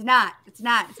 it's not. It's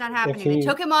not happening. They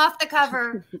took him off the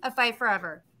cover of Fight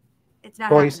Forever. It's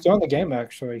not. Well, he's still in the game.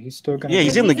 Actually, he's still going. Yeah,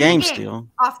 he's in the game still.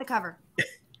 Off the cover.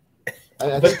 I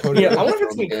wonder if it's going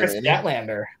to be Chris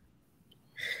Statlander.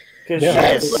 Because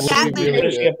she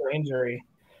had her injury.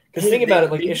 Because think about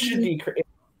it, like it should be.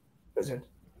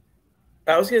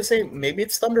 I was gonna say maybe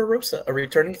it's Thunder Rosa, a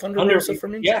returning Thunder Rosa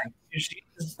from injury. Yeah,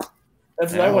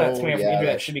 that's another one that's coming up from injury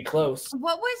that should be close.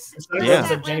 What was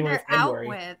January, out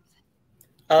with?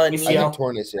 I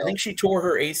think she tore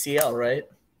her ACL, right?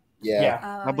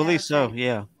 Yeah. I believe so.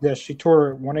 Yeah. Yeah, she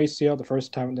tore one ACL the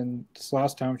first time, and then this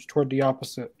last time she tore the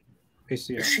opposite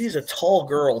ACL. She's a tall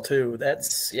girl too.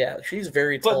 She's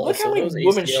very tall. But look how many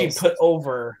women she put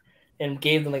over and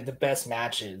gave them like the best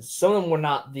matches. Some of them were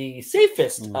not the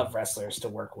safest of wrestlers to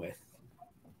work with.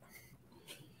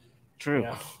 True.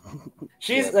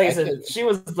 She's like I said, she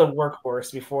was the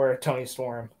workhorse before Toni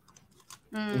Storm.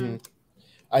 Mm-hmm.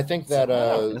 I think that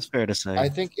that's fair to say. I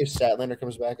think if Statlander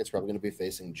comes back, it's probably going to be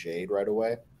facing Jade right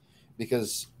away,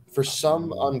 because for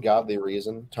some ungodly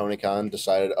reason, Tony Khan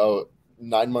decided,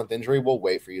 9-month injury, we'll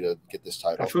wait for you to get this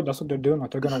title. That's what they're doing.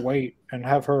 Like they're gonna wait and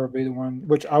have her be the one.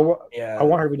 Which I want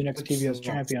her to be the next TBS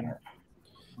champion.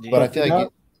 But I feel like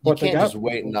you can't just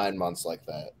wait 9 months like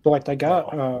that. But like they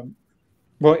got,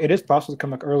 well, it is possible to come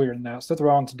back earlier than that. Seth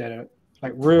Rollins did it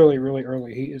like really, really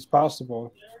early. He is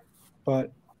possible,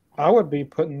 but I would be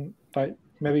putting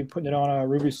maybe putting it on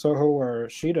Ruby Soho or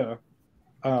Shida.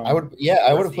 I would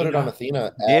have put it on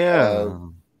Athena.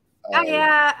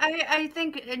 I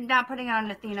think not putting it on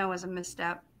Athena was a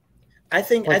misstep. I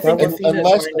think Like, Athena's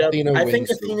unless lined up. Athena I think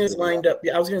wins the Athena's World lined up.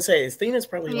 Yeah, I was gonna say Athena's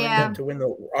probably lined Yeah. up to win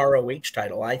the ROH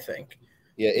title. I think.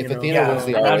 Yeah, if You know? Athena Yeah, wins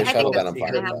the and ROH I title, think then that's I'm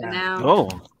what's fine gonna with happen that. now.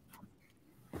 Oh,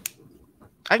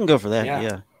 I can go for that. Yeah.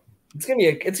 Yeah. It's gonna be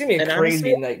a And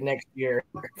crazy honestly- night next year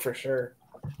for sure.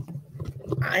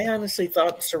 I honestly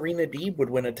thought Serena Deeb would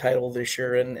win a title this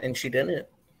year, and she didn't.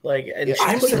 Like, and Yeah, she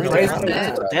I'm put in a surprised lot at of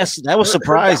that. work. That was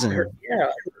surprising.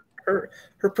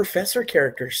 Her professor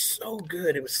character is so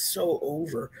good. It was so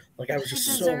over. Like, I was She just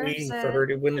so deserves waiting it. for her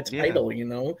to win the Yeah. title. You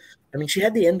know, I mean, she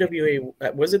had the NWA.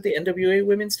 Was it the NWA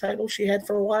Women's title she had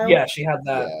for a while? Yeah, she had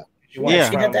that. Yeah. She won Yeah.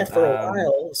 She had that for a from,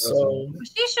 while. So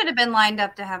She should have been lined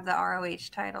up to have the ROH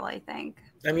title, I think.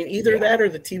 I mean, either that or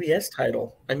the TBS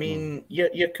title. I mean, you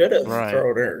could have Right.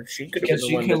 thrown her. She could have been because the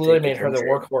she one could to literally take made it her from the Jade.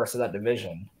 workhorse of that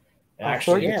division. And I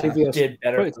actually, feel like the TBS did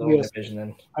better the for the whole TBS division.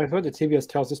 Then I heard the TBS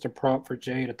tells just a prop for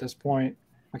Jade at this point.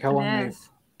 Like how long It they is.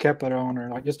 kept it on her,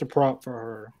 like just a prop for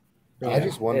her. I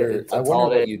just wonder. It's a I wonder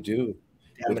holiday what you do with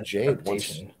damage Jade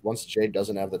reputation. once Jade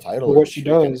doesn't have the title. But or what does she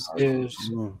get does the title? is,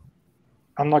 Mm.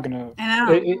 I'm not gonna.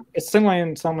 I know. It's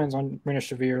someone's on Marina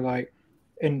Shavir, like,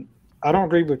 and I don't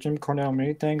agree with Jim Cornell on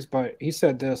many things, but he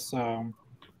said this.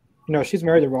 She's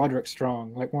married to Roderick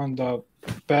Strong, like one of the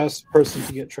best persons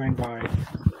to get trained by.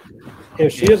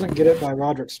 If she doesn't get it by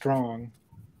Roderick Strong,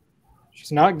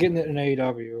 she's not getting it in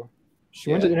AEW.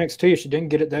 She went to NXT. She didn't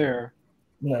get it there.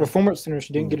 No. Performance Center.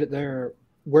 She didn't get it there.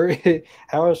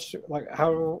 How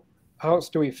else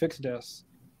do we fix this?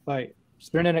 Like, she's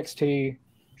been in NXT.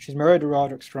 She's married to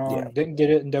Roderick Strong. Yeah. Didn't get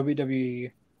it in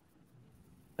WWE.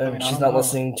 I mean, I she's don't not know.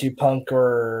 listening to Punk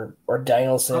or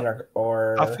Danielson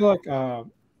or I feel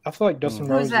like Dustin Who's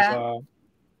Rose is that?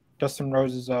 Dustin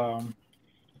Rose is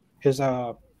his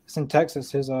it's in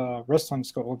Texas. His wrestling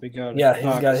school would be good. yeah,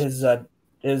 he's got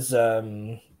his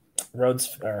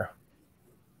Rhodes or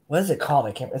what is it called?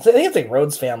 I think it's like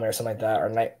Rhodes Family or something like that, or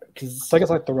night because I think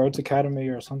it's like the Rhodes Academy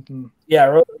or something. yeah,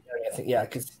 Rhodes, I think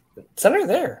because send her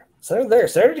there, send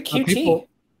her to QT.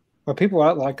 But people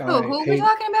act like Who I are we hate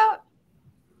talking about?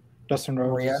 Dustin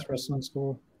Rhodes' Maria. wrestling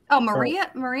school. Oh, Marina?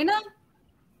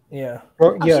 Yeah,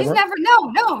 Well, Oh, yeah, she's never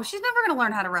she's never gonna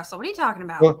learn how to wrestle. What are you talking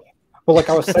about? well, like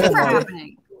I was It's saying, never like,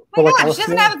 happening. Oh well, my like I God, was she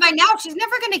doesn't saying- have it by now. She's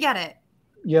never gonna get it.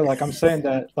 yeah, like I'm saying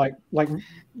that, like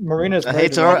Marina's. I married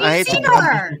hate to to- Roderick I hate You've to- seen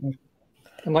her.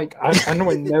 And like I know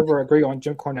we never agree on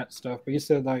Jim Cornette stuff, but he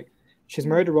said like she's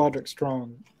married to Roderick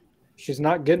Strong. She's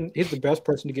not getting. He's the best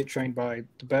person to get trained by.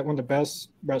 One of the best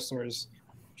wrestlers.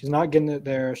 She's not getting it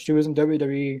there. She was in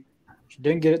WWE. She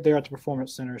didn't get it there at the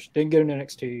Performance Center. She didn't get it in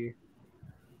NXT.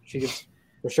 She's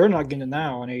for sure not getting it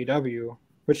now in AEW.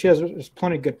 But there's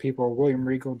plenty of good people. William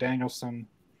Regal, Danielson.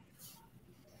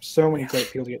 So many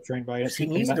great people to get trained by. She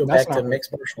needs to And go that's back to not-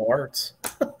 mixed martial arts.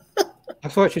 I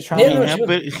feel like she's trying Yeah, to. no, How she was-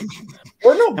 many-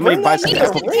 or no, how many bring that bicycle nigga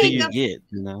kicks kicks do ring. you get?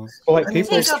 You know, Like I mean,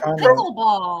 people's Take a trying to.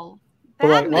 pickleball. But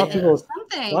like, a lot of Badminton, people-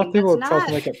 something. A lot of people that's try to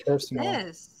not make it personal,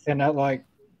 this. and that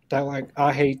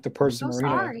I hate the I'm person so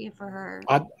Marina. sorry for her.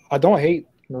 I don't hate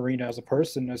Marina as a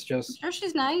person. It's I'm just sure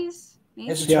she's nice. Maybe.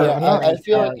 It's Yeah, just I'm not- I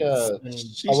feel like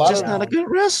she's a lot just of- not a good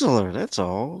wrestler. That's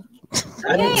all.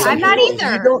 I mean, Hey, some I'm not people-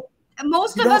 either. you don't-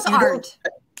 Most you of don't- us you don't- aren't.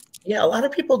 Yeah, a lot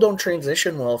of people don't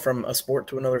transition well from a sport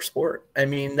to another sport. I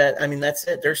mean that's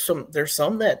it. There's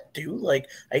some that do. Like,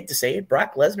 I hate to say it,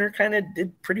 Brock Lesnar kind of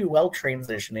did pretty well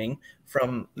transitioning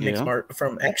from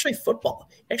from actually football.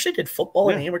 He actually did football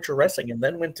and amateur wrestling, and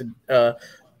then went to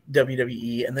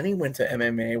WWE, and then he went to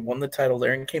MMA, won the title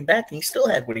there, and came back, and he still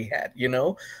had what he had.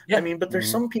 Yeah. I mean, but there's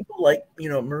some people like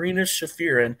Marina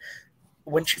Shafir, and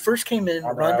when she first came in,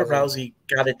 Ronda Rousey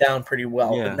got it down pretty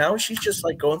well, but now she's just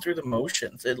like going through the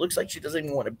motions. It looks like she doesn't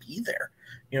even want to be there.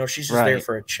 She's just there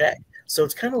for a check. So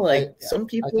it's kind of like some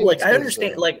people, like, I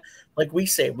understand, like we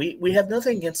say, we have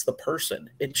nothing against the person.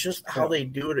 It's just how they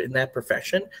do it in that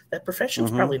profession. That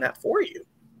profession's probably not for you.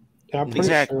 I'm pretty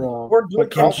Exactly. sure. Or do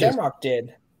what Cal Shamrock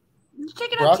did.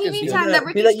 Check it Brock on TV is time that Be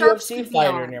Ricky that Starks UFC could be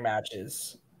fighter in on. your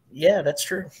matches. Yeah, that's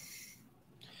true.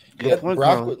 Yeah, point,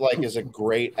 Brock Carl. is a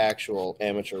great actual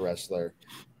amateur wrestler.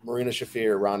 Marina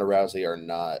Shafir, Ronda Rousey are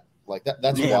not like that.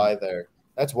 That's Yeah. why they're.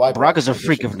 That's why Brock is a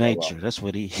freak of transitioned so well. nature. That's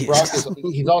what he is. Brock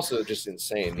he's also just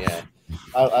insane. Yeah,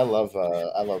 I love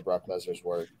Brock Lesnar's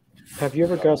work. Have you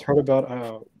ever guys heard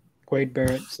about Wade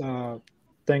Barrett's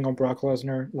thing on Brock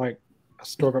Lesnar? Like a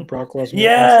story about Brock Lesnar.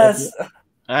 Yes,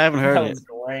 I haven't heard that it. was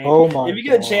great. Oh my If you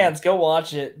get a God. chance, go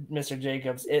watch it, Mr.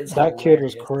 Jacobs. It's That kid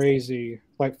was hilarious. crazy.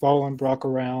 Like following Brock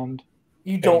around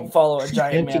You don't follow a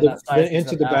giant into man the- that size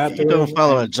into in the a bathroom. You don't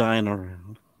follow a giant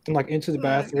around. and like into the Oh my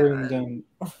bathroom. God. Then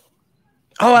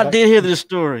Oh, I did hear this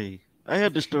story. I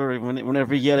heard the story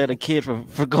whenever he yelled at a kid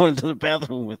for going to the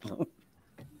bathroom with him.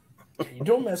 You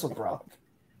don't mess with Brock.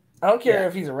 I don't care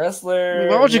if he's a wrestler.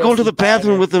 Why would you go into the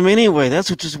bathroom with him anyway? That's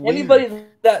what just weird. Anybody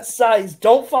that size,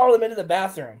 don't follow them into the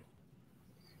bathroom.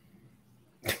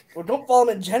 Or don't follow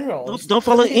them in general. Don't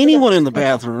follow anyone in the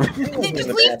bathroom. Just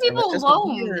leave people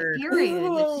alone. Period.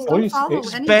 Just don't follow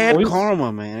it's bad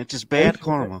karma, man. It's just bad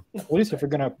karma. At least if you're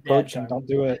gonna approach him, don't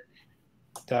do it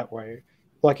that way.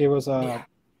 Like it was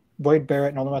Wade Barrett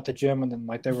and all them at the gym, and then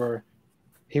like they were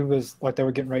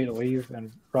getting ready to leave,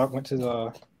 and Brock went to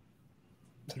the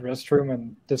restroom,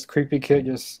 and this creepy kid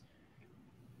just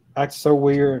acts so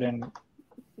weird and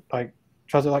like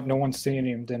tries to like no one's seeing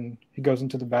him. Then he goes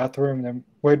into the bathroom, and then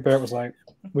Wade Barrett was like,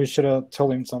 "We should have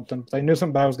told him something." They knew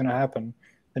something bad was going to happen,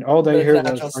 and all they hear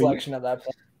was selection at that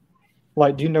point.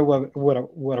 Like, do you know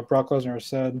what a Brock Lesnar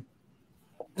said?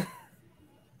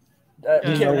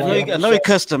 I know he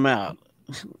cussed him out.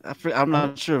 I'm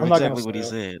not sure exactly what he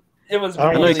said. It was.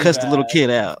 I know he cussed the little kid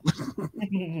out.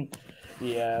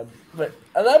 Yeah, but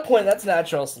at that point, that's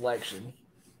natural selection.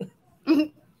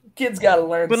 Kid's got to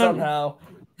learn somehow.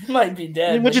 He might be dead.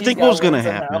 I mean, what do you think was going to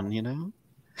happen? You know,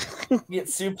 get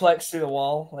suplexed through the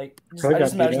wall. Like I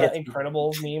just imagine that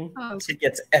Incredible meme. He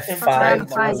gets F5 out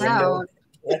the window.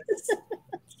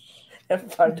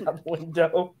 F5 out the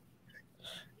window.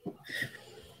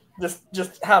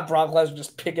 Just have Brock Lesnar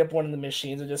just pick up one of the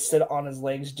machines and just sit on his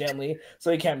legs gently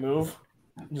so he can't move.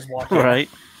 Just walk. Right.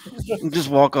 Just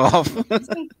walk off.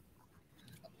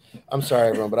 I'm sorry,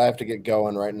 everyone, but I have to get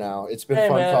going right now. It's been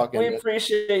fun man, talking. We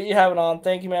appreciate you having on.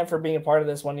 Thank you, man, for being a part of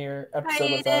this one-year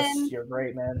episode with us. You're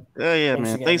great, man. Oh, yeah,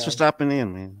 man. Thanks for stopping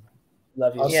in, man.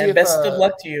 Love you. Yeah, best of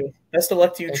luck to you. Best of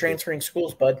luck to you transferring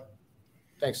schools, bud.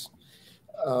 Thanks.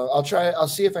 I'll try. I'll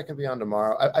see if I can be on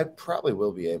tomorrow. I probably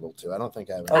will be able to. I don't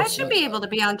think I have. I should be able to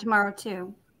be on tomorrow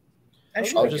too.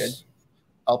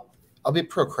 I'll be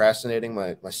procrastinating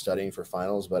my studying for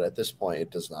finals, but at this point,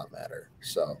 it does not matter.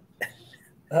 So,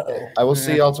 I will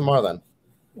see y'all tomorrow then.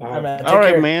 All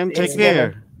right, man. Take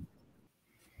care.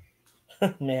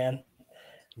 Man,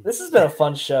 this has been a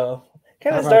fun show.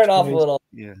 Kind of started off a little.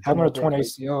 Yeah, having a torn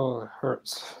ACL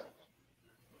hurts.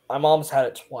 My mom's had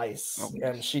it twice,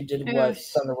 and she did what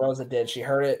Thunder Rosa did. She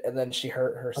hurt it, and then she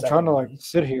hurt her. I'm trying to like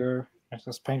sit here. It's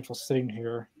just painful sitting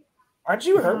here. Aren't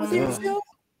you hurt with your ACL?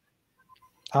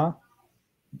 Huh?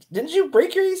 Didn't you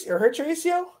break your ACL or hurt your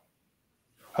ACL?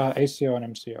 ACL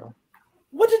and MCL.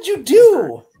 What did you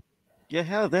do? Yeah,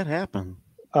 how did that happen?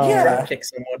 Kick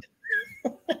someone.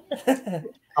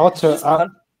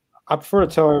 I prefer to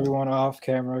tell everyone off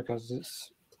camera because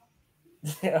it's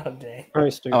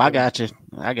very stupid. Oh, I got you.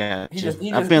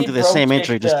 I've been through the same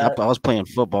injury. I was playing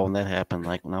football when that happened,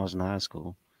 like when I was in high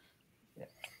school.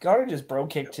 Garner just bro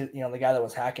kicked the guy that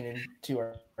was hacking into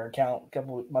our account a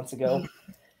couple of months ago.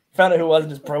 Found out who it was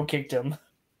and just bro kicked him.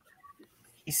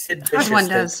 He said as one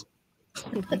does.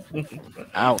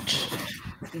 Ouch.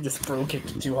 He just bro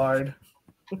kicked it too hard.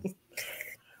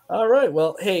 All right.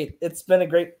 Well, hey, it's been a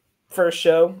great first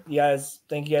show.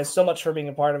 Thank you guys so much for being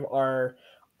a part of our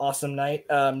awesome night.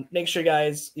 Make sure you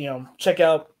guys, check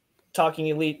out Talking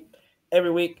Elite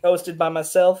every week, hosted by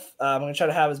myself. I'm going to try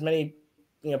to have as many,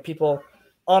 people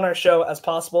on our show as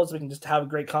possible so we can just have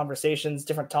great conversations,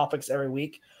 different topics every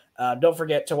week. Don't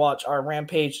forget to watch our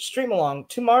Rampage stream along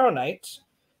tomorrow night.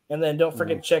 And then don't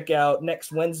forget to check out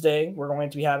next Wednesday. We're going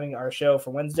to be having our show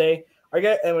for Wednesday.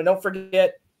 And don't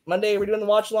forget, Monday, we're doing the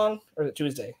watch along, or is it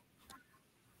Tuesday?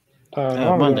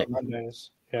 Monday.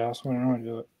 Mondays. Yeah, that's when I want to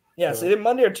do it. Yeah, so either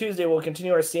Monday or Tuesday, we'll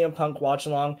continue our CM Punk watch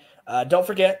along. Don't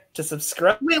forget to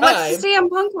subscribe. Wait, what's the CM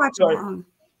Punk watch along?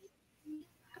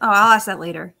 Oh, I'll ask that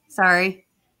later. Sorry.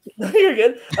 You're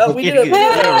good. We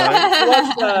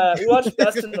watched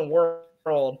Best in the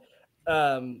World.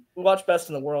 We watched Best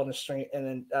in the World and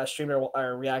then streamed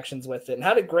our reactions with it, and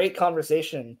had a great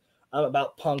conversation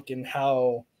about Punk and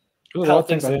how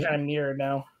things are kind of mirrored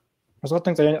now. There's a lot of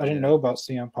things I didn't know about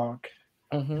CM Punk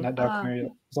in that documentary.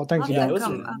 There's a lot of things you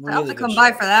don't. I'll have to come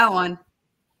by for that one.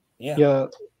 Yeah.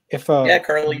 If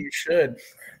Carly, you should.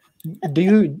 Do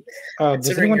you?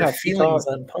 Does anyone have feelings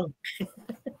Peacock? on Punk?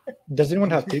 Does anyone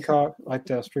have Peacock, like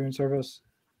the streaming service?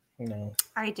 No,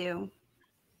 I do.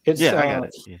 I got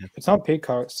it. Yeah. It's on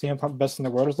Peacock. CM Punk, Best in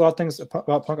the World. There's a lot of things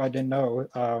about Punk I didn't know.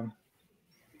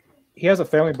 He has a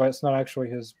family, but it's not actually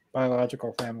his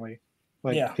biological family.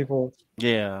 People.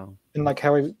 Yeah. And like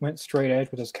how he went straight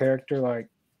edge with his character, like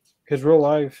his real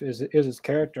life is his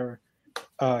character.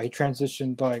 He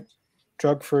transitioned like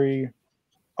drug free,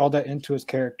 all that into his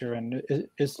character, and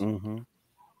it's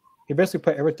he basically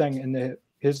put everything in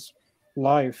his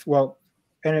life. Well,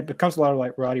 and it becomes a lot of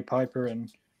like Roddy Piper and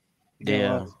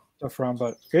stuff from.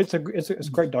 But it's a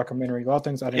great documentary. A lot of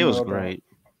things I didn't know about. A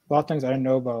lot of things I didn't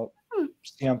know about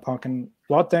CM Punk and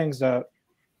a lot of things that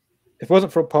if it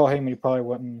wasn't for Paul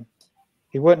Heyman,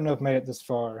 he wouldn't have made it this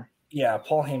far. Yeah,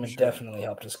 Paul Heyman definitely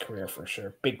helped his career for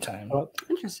sure, big time.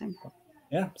 Interesting.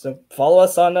 Yeah, so follow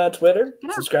us on Twitter,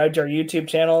 subscribe to our YouTube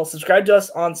channel, subscribe to us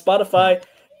on Spotify,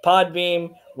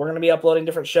 Podbeam. We're going to be uploading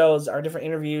different shows, our different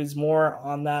interviews, more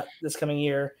on that this coming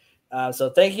year. So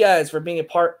thank you guys for being a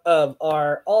part of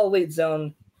our All Elite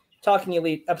Zone Talking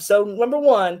Elite episode number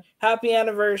 1. Happy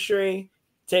anniversary.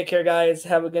 Take care, guys.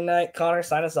 Have a good night. Connor,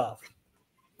 sign us off.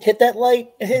 Hit that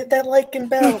like and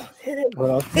bell. Hit it.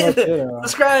 Well,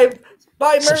 subscribe.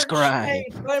 Buy merch. Subscribe. Hey,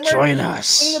 buy merch. Join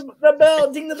us. Ding the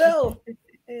bell. Ding the bell.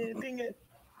 Ding it.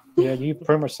 Yeah, you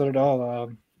pretty much said it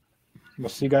all. We'll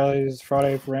see you guys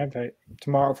Friday for Rampage.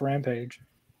 Tomorrow for Rampage.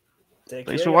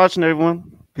 Thanks for watching,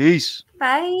 everyone. Peace.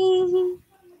 Bye.